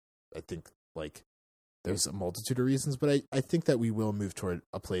wider. I think like there's a multitude of reasons, but I think that we will move toward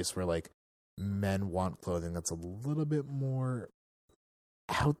a place where like men want clothing that's a little bit more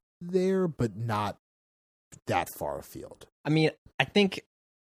out there, but not that far afield. I mean, I think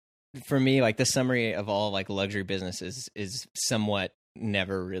for me, like the summary of all like luxury businesses is somewhat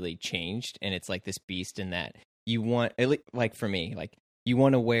never really changed, and it's like this beast in that you want, like for me, like you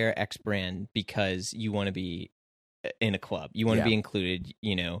want to wear X brand because you want to be in a club, you want to be included,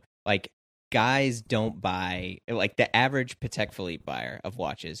 you know, like guys don't buy, like the average Patek Philippe buyer of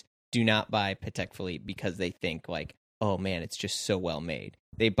watches do not buy Patek Philippe because they think like, oh man, it's just so well made.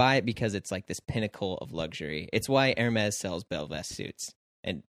 They buy it because it's like this pinnacle of luxury. It's why Hermes sells Belvest suits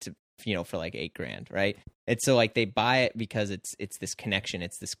and for like $8,000, right? It's so like they buy it because it's this connection.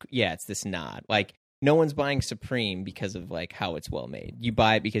 It's this nod. Like no one's buying Supreme because of like how it's well made. You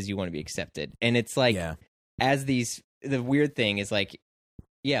buy it because you want to be accepted. And it's like the weird thing is like,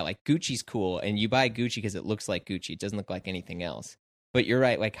 yeah, like Gucci's cool, and you buy Gucci because it looks like Gucci. It doesn't look like anything else. But you're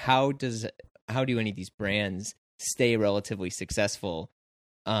right. Like how do any of these brands stay relatively successful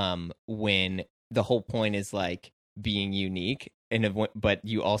when the whole point is like being unique, but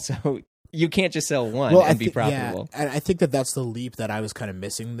you can't just sell one and be profitable. Yeah, and I think that's the leap that I was kind of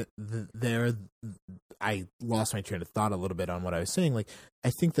missing there. I lost my train of thought a little bit on what I was saying. Like I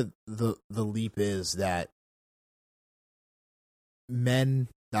think that the leap is that men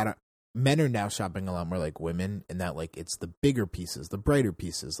are now shopping a lot more like women, and that like it's the bigger pieces, the brighter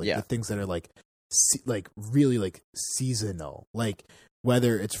pieces, like the things that are like really like seasonal, like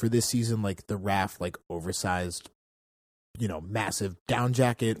whether it's for this season, like the Raf like oversized, massive down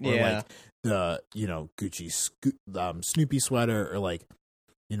jacket, or like the Gucci Snoopy sweater, or like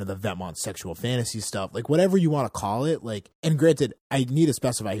the Vetements sexual fantasy stuff, like whatever you want to call it. Like, and granted, I need to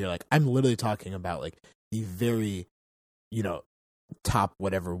specify here, like I'm literally talking about like the very top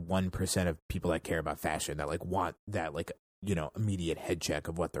whatever 1% of people that care about fashion that like want that like immediate head check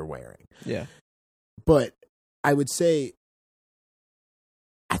of what they're wearing. Yeah. But I would say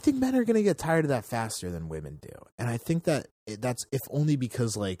I think men are going to get tired of that faster than women do. And I think that that's if only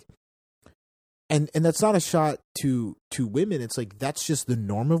because like and that's not a shot to women. It's like that's just the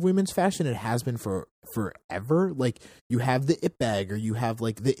norm of women's fashion. It has been for forever. Like you have the it bag, or you have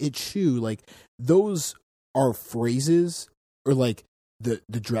like the it shoe. Like those are phrases, or like the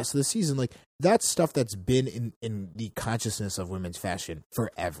dress of the season. Like that's stuff that's been in the consciousness of women's fashion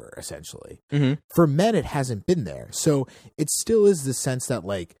forever, essentially. Mm-hmm. For men, it hasn't been there. So it still is the sense that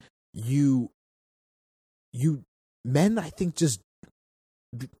like men, I think, just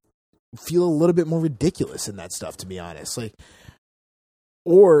feel a little bit more ridiculous in that stuff, to be honest. Like,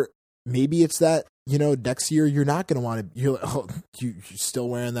 or maybe it's that, next year you're not going to want to, you're still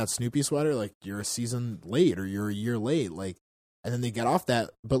wearing that Snoopy sweater. Like you're a season late, or you're a year late. Like, and then they get off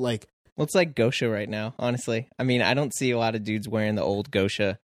that, but like, well, it's like Gosha right now, honestly. I mean, I don't see a lot of dudes wearing the old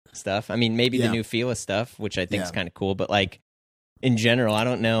Gosha stuff. I mean, maybe the new Fila stuff, which I think is kind of cool, but like in general, I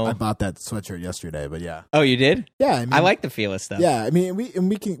don't know. I bought that sweatshirt yesterday, but yeah. Oh, you did? Yeah, I mean, I like the Fila stuff. Yeah, I mean, we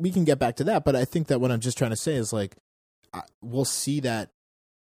can get back to that, but I think that what I'm just trying to say is like we'll see that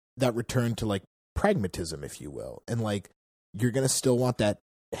return to like pragmatism, if you will, and like you're gonna still want that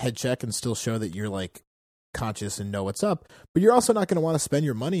head check and still show that you're like conscious and know what's up, but you're also not going to want to spend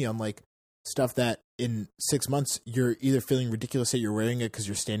your money on like stuff that in 6 months you're either feeling ridiculous that you're wearing it because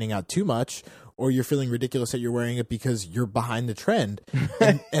you're standing out too much, or you're feeling ridiculous that you're wearing it because you're behind the trend,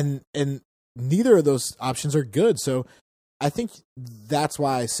 and neither of those options are good. So I think that's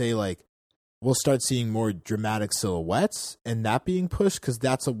why I say like we'll start seeing more dramatic silhouettes and that being pushed, because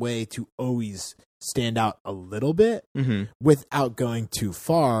that's a way to always stand out a little bit without going too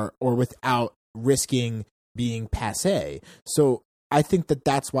far, or without risking being passé. So I think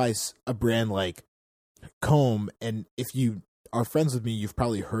that's why a brand like Comme, and if you are friends with me, you've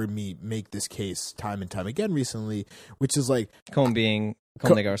probably heard me make this case time and time again recently, which is like Comme being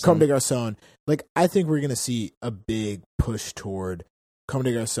Comme des Garçons. Comme des Garçons. Like I think we're going to see a big push toward Comme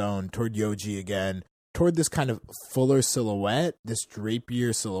des Garçons, toward Yohji again, toward this kind of fuller silhouette, this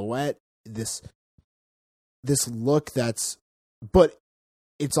drapier silhouette, this look but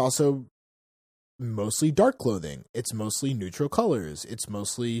it's also mostly dark clothing. It's mostly neutral colors. It's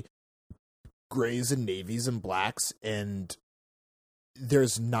mostly grays and navies and blacks, and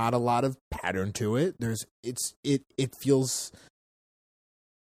there's not a lot of pattern to it. It feels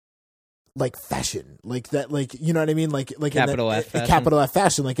like fashion, like that, like, you know what I mean, like Capital F fashion. Capital F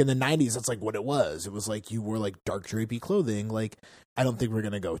fashion. Like in the 90s, that's like what it was. It was like you wore like dark drapey clothing. Like, I don't think we're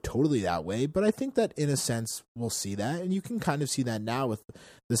gonna go totally that way, but I think that in a sense we'll see that, and you can kind of see that now with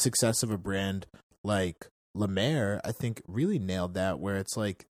the success of a brand like La Mer. I think really nailed that, where it's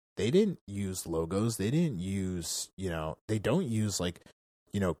like they didn't use logos, they didn't use, they don't use like,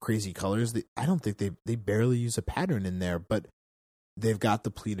 crazy colors. I don't think they barely use a pattern in there, but they've got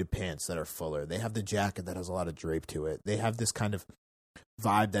the pleated pants that are fuller. They have the jacket that has a lot of drape to it. They have this kind of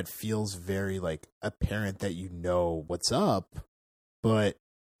vibe that feels very like apparent that you know what's up, but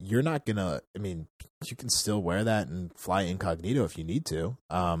you're not gonna, I mean, you can still wear that and fly incognito if you need to,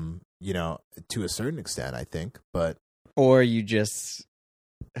 to a certain extent, I think, but. Or you just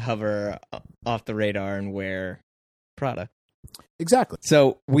hover off the radar and wear Prada. Exactly.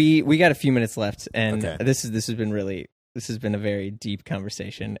 So we got a few minutes left, and okay. This has been a very deep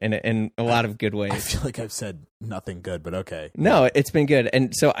conversation in a lot of good ways. I feel like I've said nothing good, but okay. No, it's been good.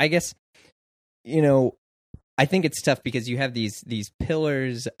 And so I guess, I think it's tough because you have these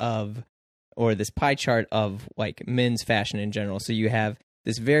pillars of, or this pie chart of like men's fashion in general. So you have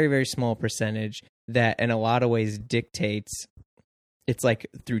this very, very small percentage that in a lot of ways dictates, it's like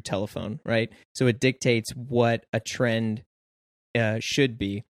through telephone, right? So it dictates what a trend should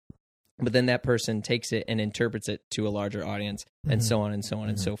be. But then that person takes it and interprets it to a larger audience, and mm-hmm. so on and so on mm-hmm.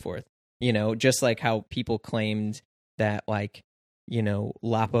 and so forth. Just like how people claimed that, like,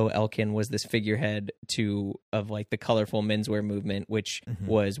 Lapo Elkin was this figurehead of like the colorful menswear movement, which mm-hmm.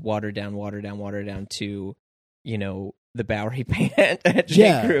 was watered down to, the Bowery pant at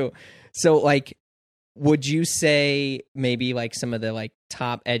J. Crew. So, like, would you say maybe like some of the like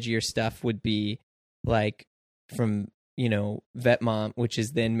top edgier stuff would be like from Vetements, which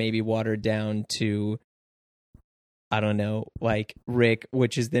is then maybe watered down to, I don't know, like Rick,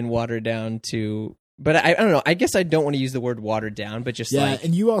 which is then watered down to, but I don't know. I guess I don't want to use the word watered down, but just like,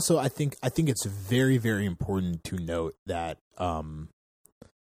 and you also, I think it's very, very important to note that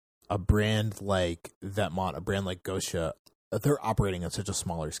a brand like Vetements, a brand like Gosha, they're operating on such a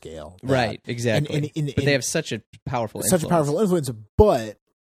smaller scale, right? Exactly, but they have such a powerful influence. But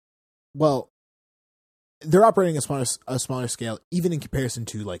they're operating a smaller scale, even in comparison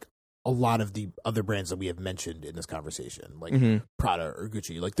to like a lot of the other brands that we have mentioned in this conversation, like mm-hmm. Prada or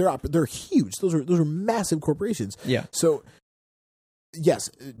Gucci. Like they're huge. Those are massive corporations. Yeah. So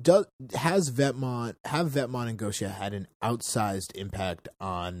yes, have Vetements and Gosha had an outsized impact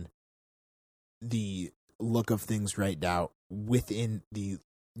on the look of things right now within the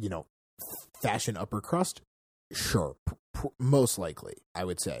fashion upper crust? Sure, most likely, I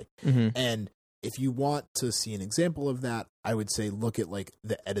would say, mm-hmm. and. If you want to see an example of that, I would say look at like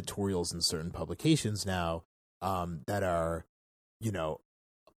the editorials in certain publications now that are,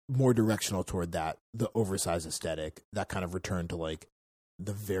 more directional toward that, the oversized aesthetic, that kind of return to like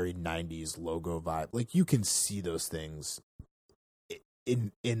the very 90s logo vibe. Like you can see those things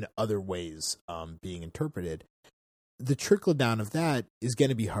in other ways being interpreted. The trickle down of that is going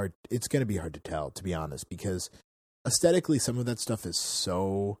to be hard. It's going to be hard to tell, to be honest, because aesthetically some of that stuff is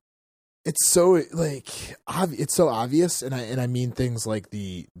so... It's so like it's so obvious, and I mean things like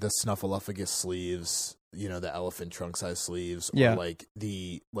the snuffleupagus sleeves, the elephant trunk size sleeves, or like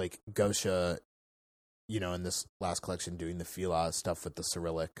the like Gosha, in this last collection doing the Fila stuff with the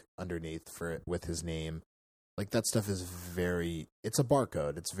Cyrillic underneath with his name, like that stuff is very. It's a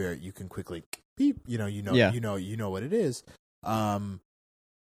barcode. It's very, you can quickly beep. You know what it is.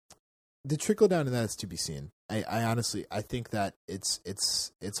 The trickle down to that is to be seen. I honestly, I think that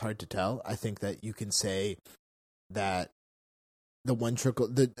it's hard to tell. I think that you can say that I would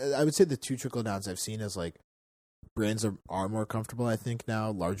say the two trickle downs I've seen is like brands are more comfortable. I think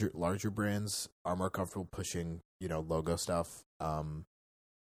now larger brands are more comfortable pushing, logo stuff,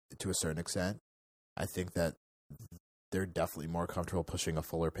 to a certain extent. I think that they're definitely more comfortable pushing a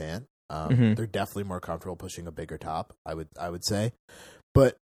fuller pant. Mm-hmm. They're definitely more comfortable pushing a bigger top. I would say,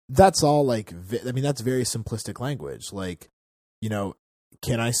 but that's all like, I mean, that's very simplistic language. Like,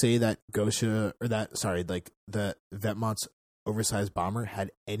 can I say that Gosha like the Vetements oversized bomber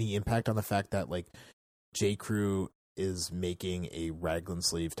had any impact on the fact that like J. Crew is making a raglan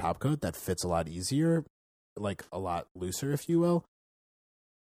sleeve top coat that fits a lot easier, like a lot looser, if you will?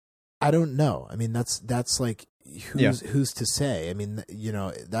 I don't know. I mean, that's like, who's to say? I mean,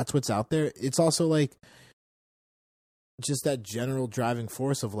 that's what's out there. It's also like, just that general driving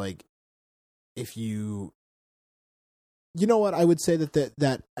force of like, if you You know what? I would say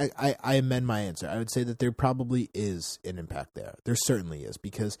that I amend my answer. I would say that there probably is an impact there. There certainly is,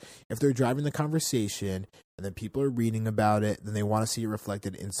 because if they're driving the conversation and then people are reading about it, then they want to see it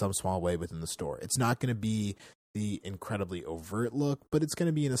reflected in some small way within the store. It's not going to be the incredibly overt look, but it's going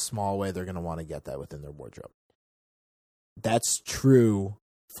to be in a small way. They're going to want to get that within their wardrobe. That's true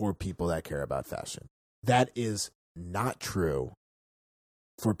for people that care about fashion. That is not true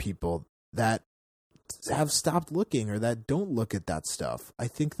for people that have stopped looking or that don't look at that stuff. I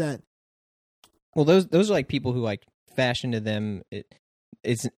think that, well, those are like people who like fashion to them.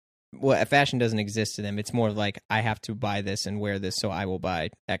 It's fashion doesn't exist to them. It's more like, I have to buy this and wear this, so I will buy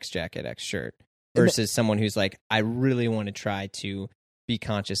X jacket, X shirt. Versus someone who's like, I really want to try to be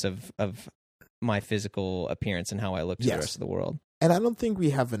conscious of my physical appearance and how I look to the rest of the world. And I don't think we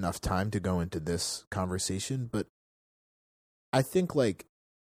have enough time to go into this conversation, but I think like,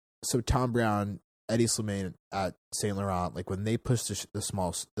 so Tom Brown, Eddie Slimane at Saint Laurent, like when they pushed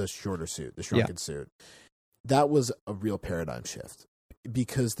the shorter suit, the shrunken suit, that was a real paradigm shift,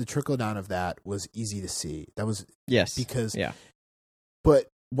 because the trickle down of that was easy to see. That was because But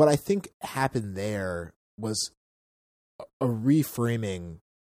what I think happened there was a reframing.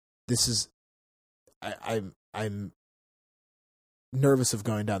 This is I'm nervous of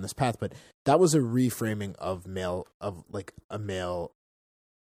going down this path, but that was a reframing of male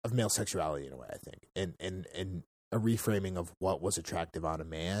sexuality in a way, I think, and a reframing of what was attractive on a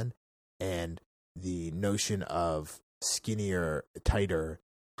man, and the notion of skinnier, tighter,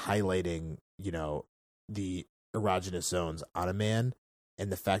 highlighting, the erogenous zones on a man,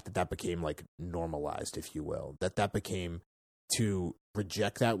 and the fact that became like normalized, if you will, that became, to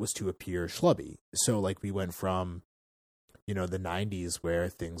reject that was to appear schlubby. So like we went from, the 90s where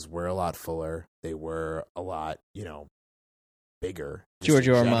things were a lot fuller, they were a lot, bigger.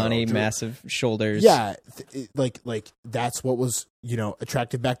 Giorgio Armani, massive shoulders. Yeah, like that's what was,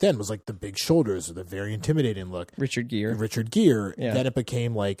 attractive back then, was like the big shoulders or the very intimidating look. Richard Gere. Yeah. Then it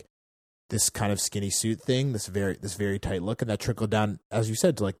became like this kind of skinny suit thing, this very tight look, and that trickled down, as you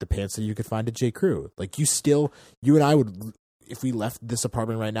said, to like the pants that you could find at J. Crew. Like you and I would, if we left this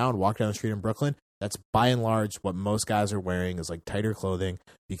apartment right now and walked down the street in Brooklyn, that's by and large what most guys are wearing, is like tighter clothing,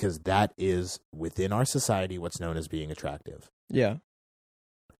 because that is within our society what's known as being attractive. Yeah.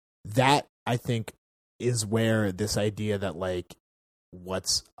 That, I think, is where this idea that like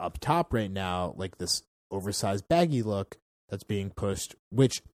what's up top right now, like this oversized baggy look that's being pushed,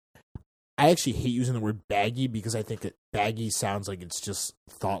 which I actually hate using the word baggy, because I think baggy sounds like it's just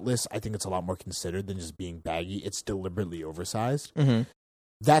thoughtless. I think it's a lot more considered than just being baggy. It's deliberately oversized. Mm-hmm.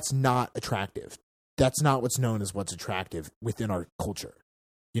 That's not attractive. That's not what's known as what's attractive within our culture.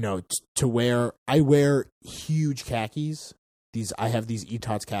 To wear, I wear huge khakis. I have these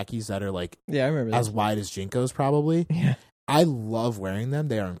Etots khakis that are like, I remember as wide as Jinkos probably. Yeah. I love wearing them.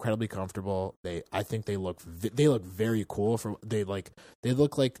 They are incredibly comfortable. I think they look very cool. They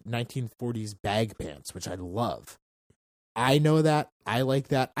look like 1940s bag pants, which I love. I know that. I like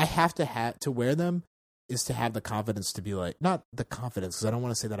that. I have to wear them is to have the confidence to be like, not the confidence, because I don't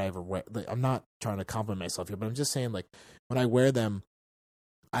want to say that I ever wear, like, I'm not trying to compliment myself here, but I'm just saying, like, when I wear them,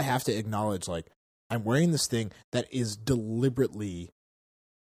 I have to acknowledge, like, I'm wearing this thing that is deliberately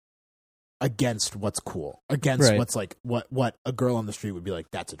against what's cool, against what's like what a girl on the street would be like,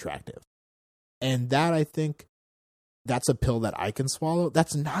 that's attractive. And that, I think, that's a pill that I can swallow.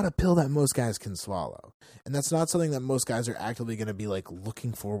 That's not a pill that most guys can swallow. And that's not something that most guys are actively going to be like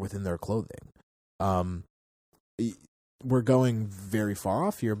looking for within their clothing. We're going very far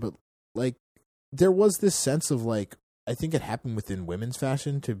off here, but like there was this sense of like, I think it happened within women's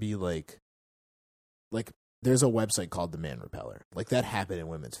fashion to be like there's a website called The Man Repeller. Like that happened in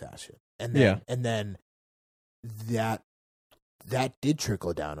women's fashion. And then that did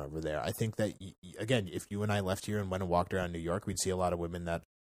trickle down over there. I think that, again, if you and I left here and went and walked around New York, we'd see a lot of women that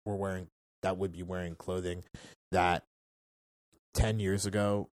would be wearing clothing that 10 years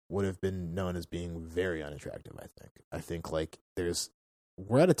ago would have been known as being very unattractive, I think like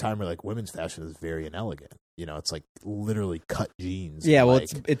we're at a time where like women's fashion is very inelegant. It's like literally cut jeans. Yeah, well, like,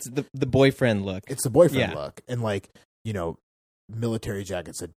 it's the boyfriend look. It's the boyfriend look. And like, military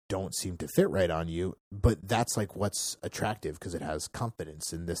jackets that don't seem to fit right on you, but that's like what's attractive because it has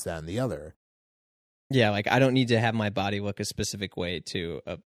confidence in this, that, and the other. Yeah, like I don't need to have my body look a specific way to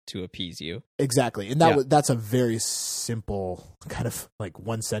appease you. Exactly. And that's a very simple kind of like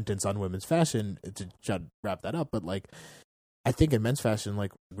one sentence on women's fashion to try to wrap that up. But like, I think in men's fashion,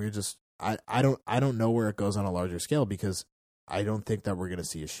 like we're just, I don't know where it goes on a larger scale, because I don't think that we're going to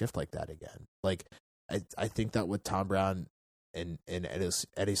see a shift like that again. Like, I think that what Tom Brown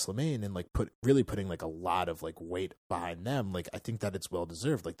Eddie Slimane and like putting like a lot of like weight behind them, like I think that it's well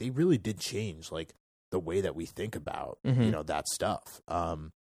deserved. Like they really did change like the way that we think about that stuff.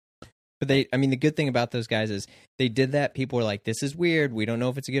 But the good thing about those guys is they did that. People were like, this is weird. We don't know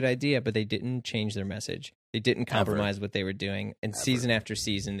if it's a good idea, but they didn't change their message. They didn't compromise what they were doing. And season after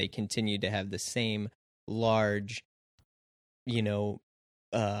season, they continued to have the same large,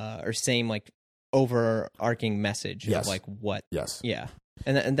 or same like overarching message of like what. Yes. Yeah.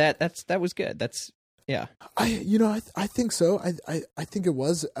 And that was good. That's, yeah. I think so. I think it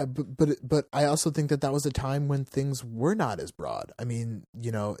was, but I also think that was a time when things were not as broad. I mean,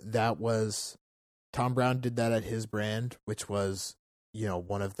 that was Tom Brown did that at his brand, which was,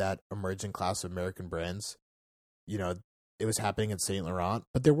 one of that emerging class of American brands. It was happening at Saint Laurent,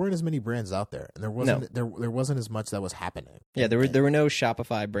 but there weren't as many brands out there, and there wasn't as much that was happening. Yeah, there were no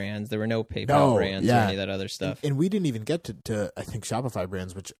Shopify brands, there were no PayPal brands or any of that other stuff. And we didn't even get to I think Shopify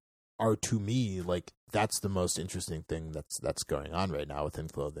brands, which are to me like that's the most interesting thing that's going on right now within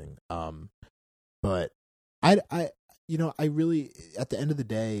clothing. But I really, at the end of the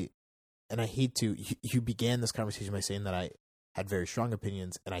day, and I hate to you began this conversation by saying that I had very strong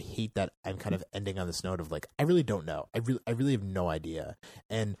opinions, and I hate that I'm kind of ending on this note of like I really don't know. I really have no idea.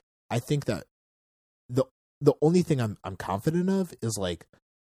 And I think that the only thing I'm confident of is like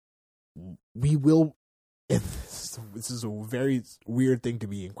we will. And this is a very weird thing to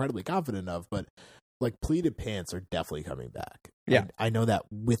be incredibly confident of, but like pleated pants are definitely coming back. Yeah, I know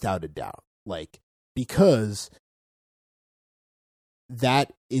that without a doubt. Like because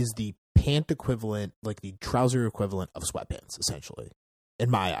that is the pant equivalent, like the trouser equivalent of sweatpants, essentially, in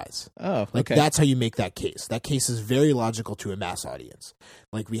my eyes. Oh, like okay. That's how you make that case. That case is very logical to a mass audience.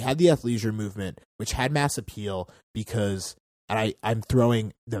 Like we had the athleisure movement, which had mass appeal because. And I'm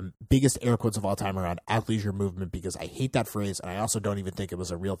throwing the biggest air quotes of all time around athleisure movement because I hate that phrase, and I also don't even think it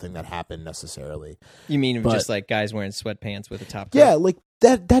was a real thing that happened necessarily. You mean just like guys wearing sweatpants with a top coat? Yeah, like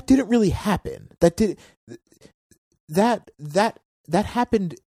that didn't really happen. That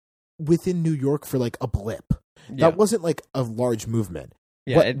happened within New York for like a blip. Yeah. That wasn't like a large movement.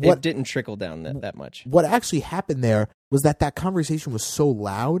 Yeah, it didn't trickle down that much. What actually happened there was that conversation was so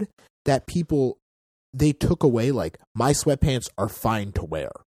loud that people. They took away like my sweatpants are fine to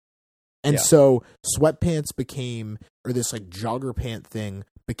wear. And so sweatpants became, or this like jogger pant thing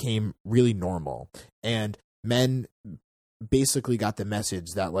became really normal. And men basically got the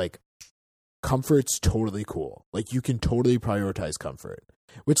message that like comfort's totally cool. Like you can totally prioritize comfort,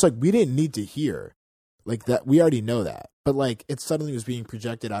 which like we didn't need to hear like that. We already know that, but like it suddenly was being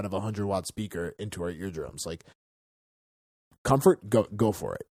projected out of a 100-watt speaker into our eardrums. Like comfort, go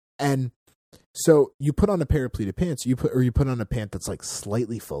for it. And so you put on a pair of pleated pants, you put on a pant that's like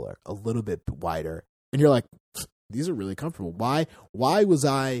slightly fuller, a little bit wider, and you're like, these are really comfortable. Why was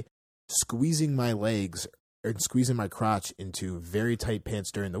I squeezing my legs and squeezing my crotch into very tight pants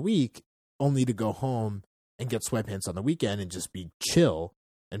during the week, only to go home and get sweatpants on the weekend and just be chill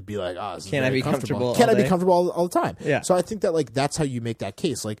and be like, oh, this is Can't I be comfortable? comfortable? Can't I be comfortable all the time? Yeah. So I think that like that's how you make that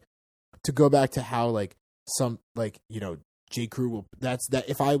case. Like to go back to how like some like J. Crew will. That's that.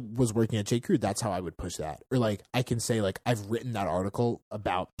 If I was working at J. Crew, that's how I would push that. Or like I can say like I've written that article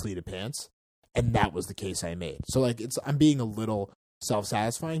about pleated pants, and that was the case I made. So like I'm being a little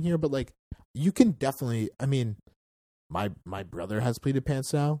self-satisfying here, but like you can definitely. I mean, my brother has pleated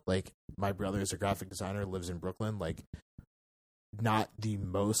pants now. Like my brother is a graphic designer, lives in Brooklyn. Like not the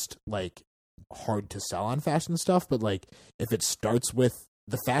most like hard to sell on fashion stuff, but like if it starts with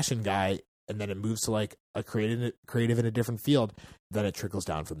the fashion guy. And then it moves to like a creative in a different field, then it trickles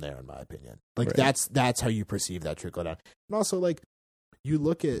down from there, in my opinion. Like right. That's how you perceive that trickle down. And also like you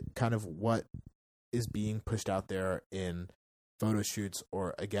look at kind of what is being pushed out there in photo shoots,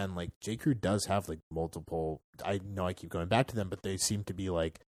 or again, like J. Crew does have like multiple. I know I keep going back to them, but they seem to be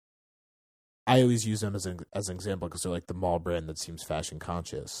like. I always use them as an example because they're like the mall brand that seems fashion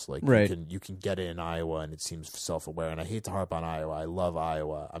conscious. Like right. you can get it in Iowa and it seems self aware. And I hate to harp on Iowa. I love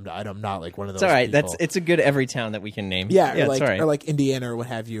Iowa. I'm not like one of those. It's all right. People. It's a good every town that we can name. Yeah, or like, or like Indiana or what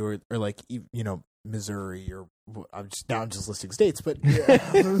have you, or like Missouri or I'm just listing states, but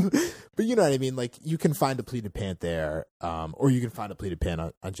but you know what I mean. Like you can find a pleated pant there, or you can find a pleated pant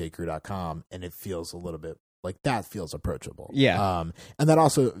on jcrew.com, and it feels a little bit. Like that feels approachable. Yeah. And that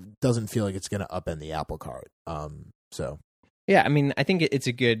also doesn't feel like it's going to upend the apple cart. So. Yeah, I mean, I think it's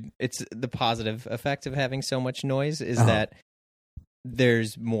the positive effect of having so much noise is that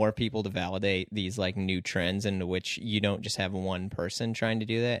there's more people to validate these like new trends into which you don't just have one person trying to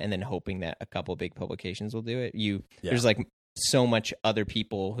do that and then hoping that a couple big publications will do it. There's like so much other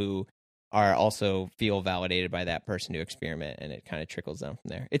people who are also feel validated by that person to experiment, and it kind of trickles down from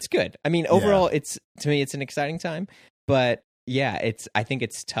there. It's good. I mean, overall, to me, it's an exciting time, but yeah, I think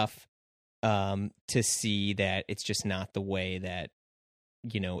it's tough to see that it's just not the way that,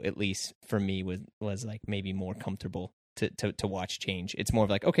 at least for me was like maybe more comfortable to watch change. It's more of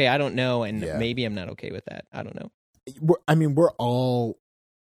like, okay, I don't know, and maybe I'm not okay with that. I don't know. We're all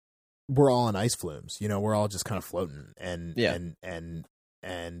on ice flumes, we're all just kind of floating, and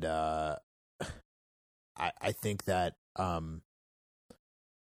I think that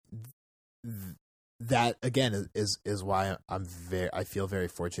that again is why I feel very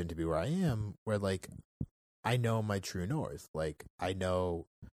fortunate to be where I am, where like I know my true north. Like I know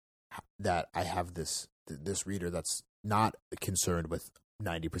that I have this reader that's not concerned with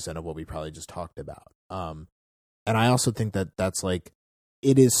 90% of what we probably just talked about. And I also think that that's like,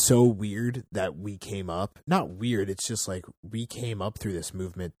 it is so weird that we came up, not weird, it's just like we came up through this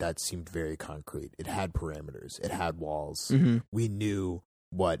movement that seemed very concrete. It had parameters, it had walls. Mm-hmm. We knew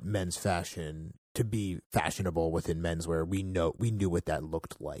what men's fashion, to be fashionable within menswear, we knew what that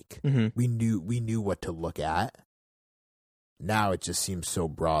looked like. Mm-hmm. We knew what to look at. Now it just seems so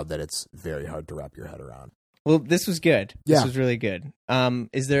broad that it's very hard to wrap your head around. Well, this was good. Yeah. This was really good.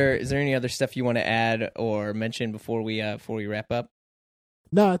 Is there any other stuff you want to add or mention before we wrap up?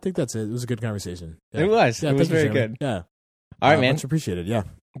 No, I think that's it. It was a good conversation. Yeah. It was. Yeah, it was very Jeremy. good. Yeah. All right, man. Much appreciated. Yeah.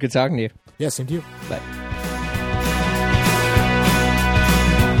 Good talking to you. Yeah, same to you. Bye.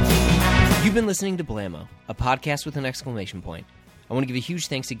 You've been listening to Blammo, a podcast with an exclamation point. I want to give a huge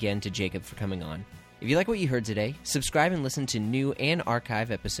thanks again to Jacob for coming on. If you like what you heard today, subscribe and listen to new and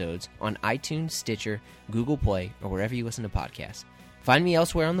archive episodes on iTunes, Stitcher, Google Play, or wherever you listen to podcasts. Find me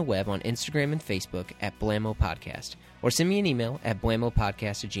elsewhere on the web on Instagram and Facebook at Blammo Podcast, or send me an email at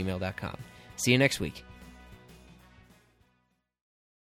blammopodcast@gmail.com. See you next week.